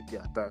lead the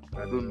attack.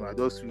 I don't know. I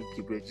just feel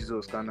Gabriel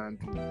Jesus can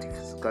handle the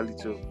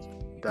physicality of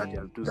that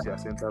their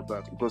centre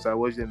back, because I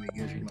watched them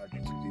against Real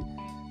Madrid today.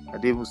 I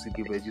didn't even see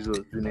Gabriel Jesus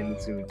doing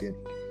anything with them.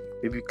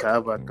 Maybe Kai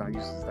Havertz can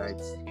use his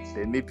heights.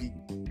 Then maybe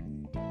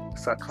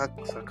Saka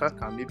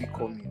can maybe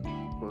come in,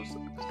 because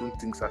I don't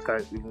think Saka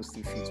is even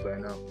still fit by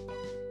now.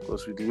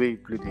 Because with the way he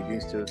played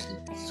against Chelsea,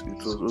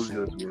 it was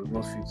obvious he was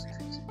not fit.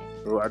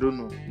 So I don't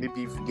know.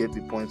 Maybe if we get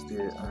the points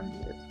there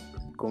and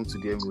come to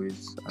the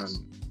Emirates and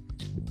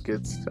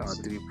get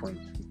 3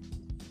 points,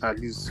 at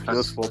least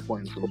just 4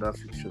 points from that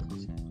fixture,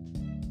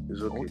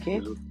 it's okay.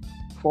 Okay.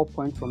 4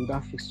 points from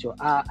that fixture.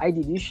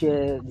 Did you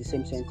share the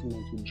same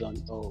sentiment with John,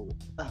 or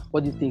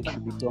what do you think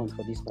should be done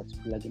for this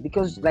particular game?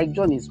 Because, like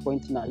John is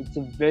pointing out, it's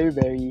a very,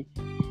 very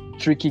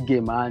tricky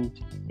game, and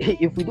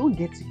if we don't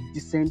get a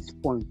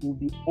decent point, we'll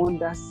be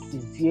under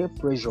severe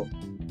pressure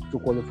to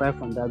qualify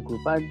from that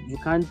group. And you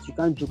can't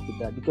joke with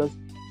that, because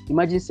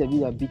imagine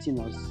Sevilla beating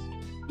us.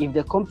 If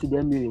they come to the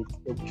Emirates,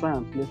 they'll try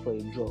and play for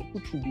a draw,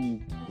 which would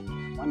be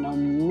an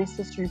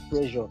unnecessary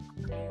pressure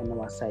on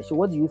our side. So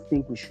what do you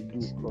think we should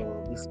do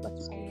for this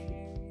particular game?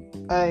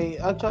 I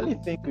actually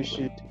think we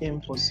should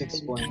aim for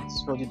 6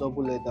 points for the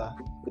double header.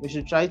 We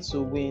should try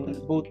to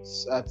win both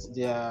at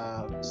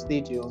their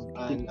stadium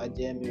and at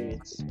the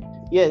Emirates.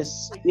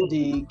 Yes,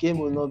 the game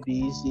will not be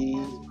easy.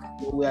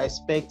 We are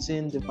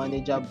expecting the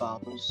manager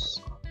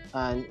bounce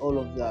and all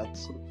of that.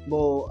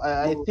 But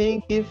I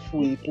think if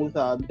we put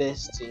our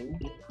best team,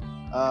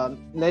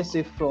 let's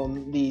say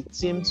from the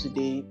team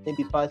today,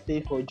 maybe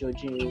Partey for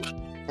Jorginho,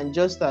 and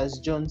just as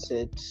John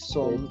said,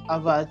 some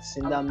Havertz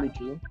in that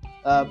middle,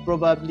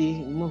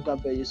 probably move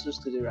Gabriel Jesus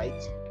to the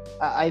right.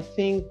 I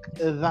think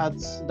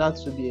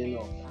that will be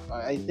enough.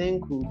 I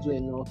think we'll do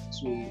enough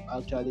to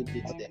actually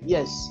beat them.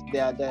 Yes, they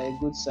are a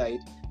good side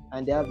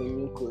and they have a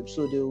new coach,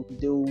 so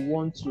they'll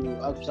want to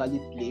actually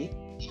play.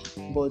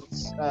 But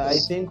I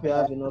think we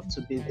have enough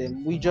to beat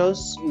them. We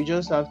just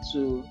have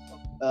to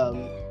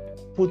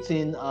put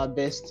in our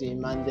best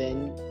team and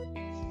then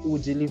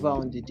will deliver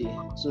on the day.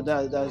 So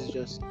that's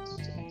just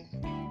it.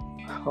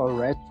 All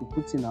right, to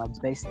put in our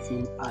best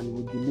team and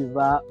we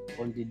deliver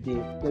on the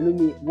day. Tell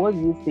me, what do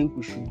you think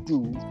we should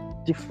do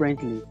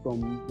differently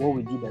from what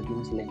we did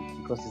against Lens?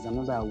 Because it's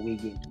another away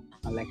game,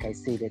 and like I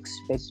said,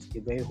 expect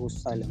a very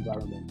hostile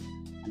environment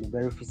and a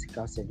very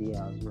physical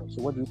Sevilla as well.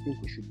 So, what do you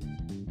think we should do?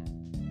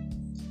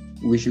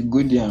 We should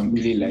go there and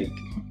play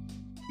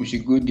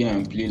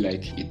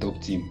like a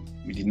top team.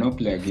 We didn't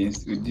play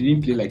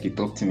like a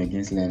top team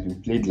against Lens. We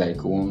played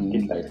like one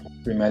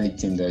Premier League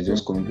team that is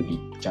just coming to the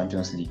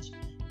Champions League.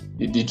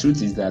 The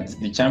truth is that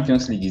the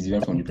Champions League is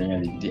different from the Premier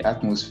League. The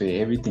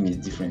atmosphere, everything is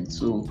different.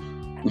 So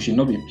we should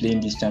not be playing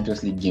these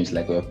Champions League games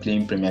like we're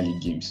playing Premier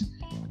League games.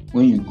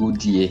 When you go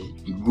there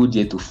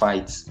to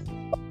fight.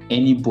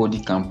 Anybody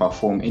can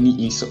perform.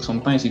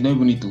 Sometimes you don't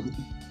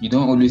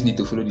always need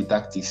to follow the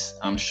tactics.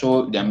 I'm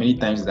sure there are many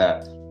times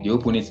that the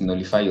opponent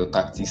nullify your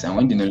tactics, and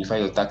when they nullify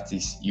your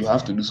tactics, you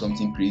have to do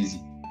something crazy.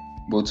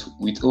 But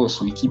with us,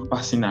 we keep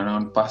passing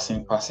around,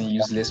 passing,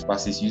 useless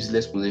passes,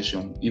 useless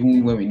possession.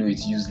 Even when we know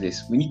it's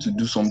useless, we need to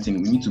do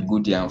something. We need to go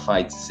there and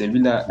fight.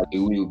 Sevilla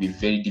away will be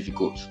very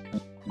difficult.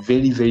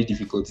 Very, very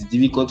difficult. It's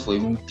difficult for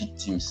even big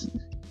teams.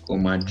 Or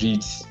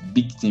Madrid,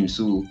 big teams.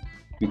 So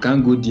we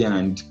can't go there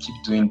and keep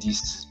doing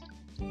this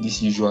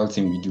usual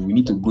thing we do. We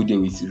need to go there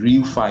with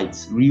real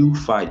fights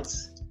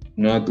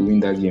in order to win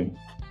that game.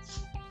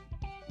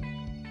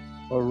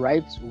 All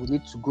right, we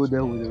need to go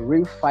there with a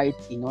real fight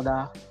in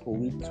order for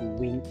we to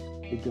win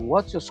the game.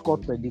 What's your score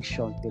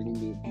prediction,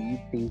 Pelini? Do you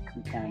think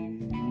we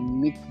can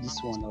make this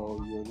one, or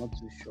you're not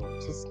too sure?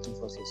 Just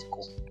give us a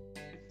score.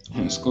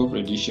 Score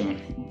prediction.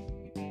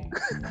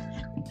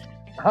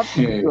 I have to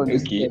be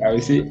honest. Okay, I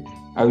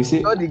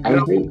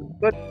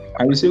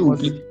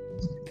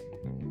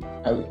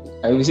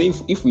will say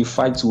if we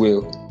fight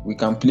well, we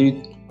can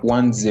play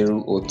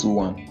 1-0 or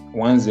 2-1.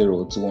 1-0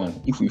 or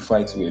 2-1. If we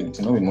fight well, it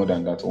will not be more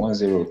than that. 1-0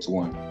 or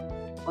 2-1.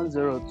 1-0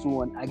 or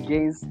 2-1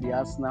 against the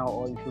Arsenal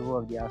or in favor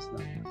of the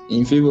Arsenal?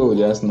 In favor of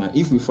the Arsenal.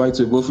 If we fight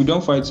well, but if we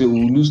don't fight well,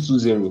 we will lose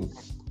 2-0.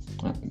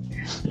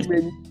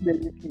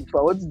 If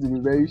I want it to be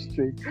very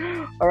straight.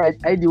 All right,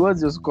 ID,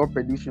 what's your score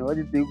prediction? What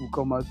do you think will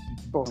come out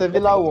with?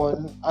 Sevilla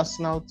 1,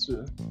 Arsenal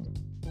 2.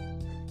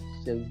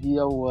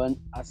 Sevilla 1,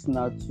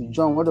 Arsenal 2.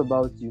 John, what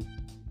about you?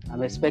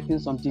 I'm expecting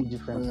something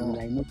different from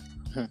you. I know.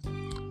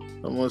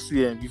 I must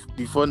say,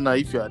 before now,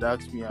 if you had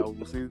asked me, I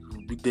would say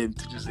we'll beat them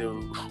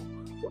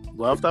 2-0.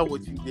 But after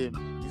watching them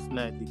this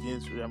night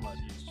against Real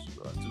Madrid,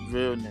 to be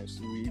very honest,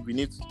 we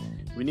need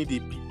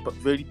a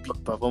very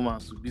big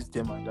performance to beat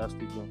them at that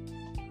stadium.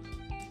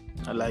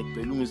 And like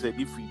Pelumi said,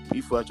 if we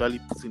actually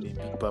put in a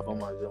big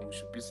performance, then we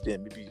should beat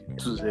them maybe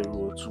 2-0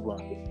 or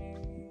 2-1.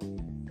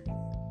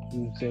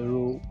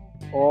 2-0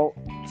 or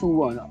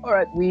 2-1. All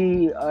right,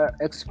 we are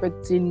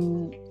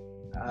expecting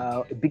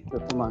a big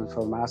performance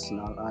from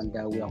Arsenal, and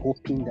we are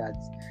hoping that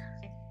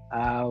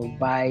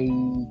by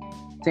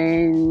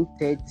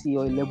 10:30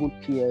 or 11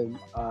 p.m.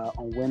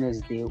 On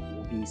Wednesday,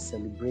 we'll be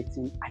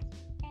celebrating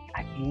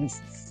at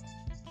least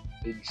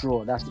a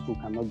draw. That's if we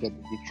cannot get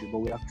the victory, but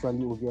we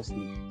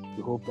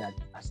hope that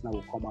Arsenal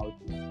will come out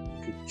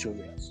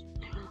victorious.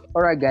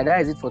 All right, guys,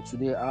 that is it for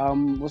today.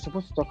 We're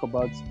supposed to talk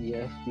about the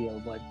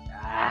FPL, but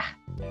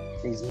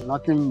there's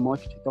nothing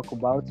much to talk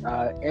about.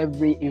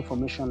 Every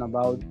information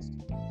about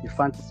the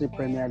Fantasy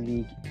Premier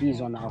League is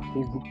on our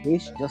Facebook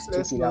page. Just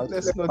check it out.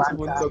 Let's not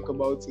even talk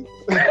about it.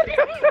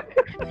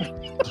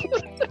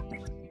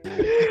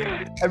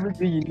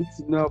 Everything you need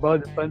to know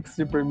about the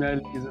Fantasy Premier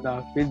League is on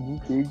our Facebook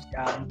page.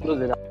 Those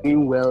that are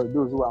doing well,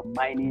 those who are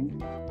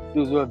mining,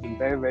 those who have been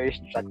very, very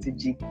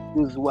strategic,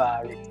 those who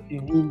are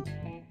receiving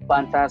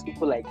fantastic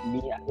people like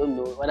me. I don't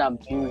know when I'm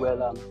doing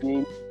well, I'm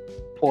doing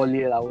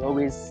poorly. I will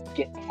always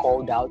get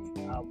called out.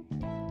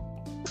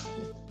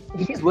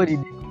 It is what it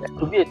is.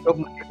 To be a top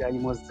manager, you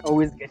must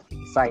always get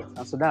insight,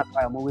 and so that's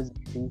why I'm always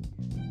getting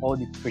all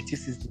the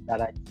criticism that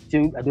I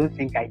don't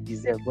think I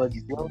deserve. But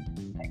well,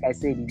 like I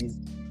said, it is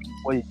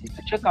what it is.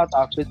 So check out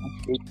our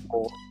Facebook page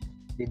for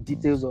the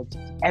details of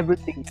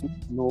everything you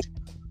need to know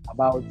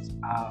about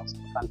our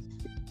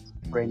Fantasy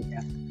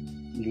Premier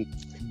League.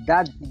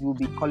 That will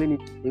be calling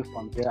it today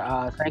from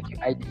there. Thank you,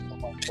 ID, so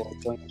much for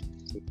joining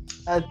today.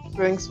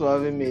 Thanks for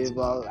having me,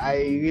 Val. I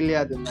really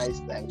had a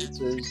nice time. It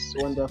was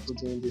wonderful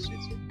doing this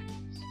with you.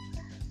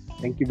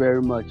 Thank you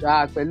very much.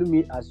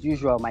 Pelumi, as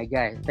usual, my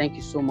guy, thank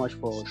you so much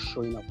for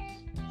showing up.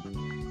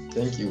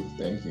 Thank you.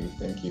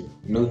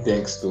 No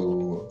thanks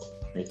to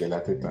Mikel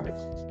Arteta.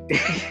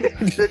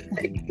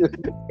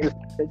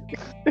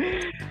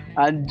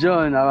 And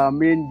John, our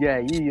main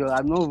guy,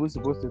 I'm not even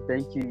supposed to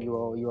thank you.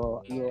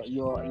 You're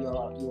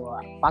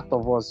part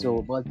of us,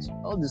 so but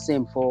all the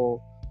same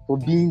for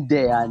being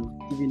there and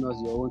giving us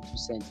your own 2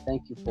 cents.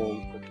 Thank you for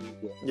being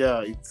there.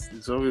 Yeah,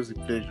 it's always a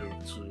pleasure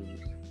to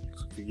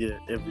be here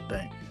every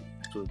time.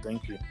 So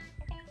thank you.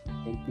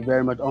 Thank you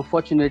very much.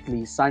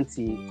 Unfortunately,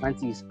 Santi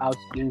is out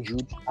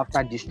injured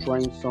after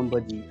destroying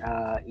somebody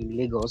in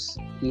Lagos.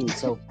 He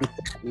himself picked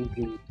up an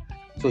injury,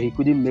 so he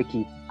couldn't make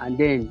it. And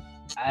then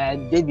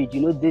David,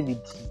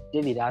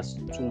 David has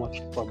too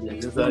much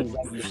problems.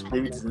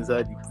 David is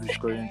inside the bush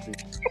currently.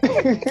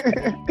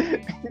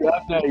 You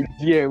have no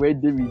idea where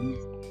David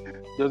is.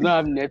 Does not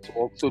have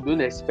network, so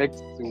don't expect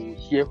to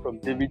hear from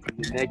David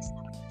in the next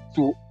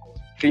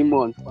 2-3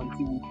 months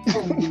until we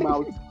pull him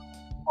out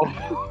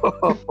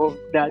of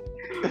that.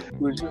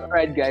 All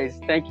right, guys,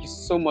 thank you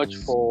so much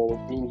for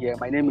being here.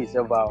 My name is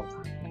Eval,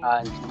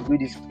 and we'll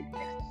do this.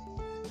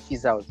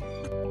 Peace out.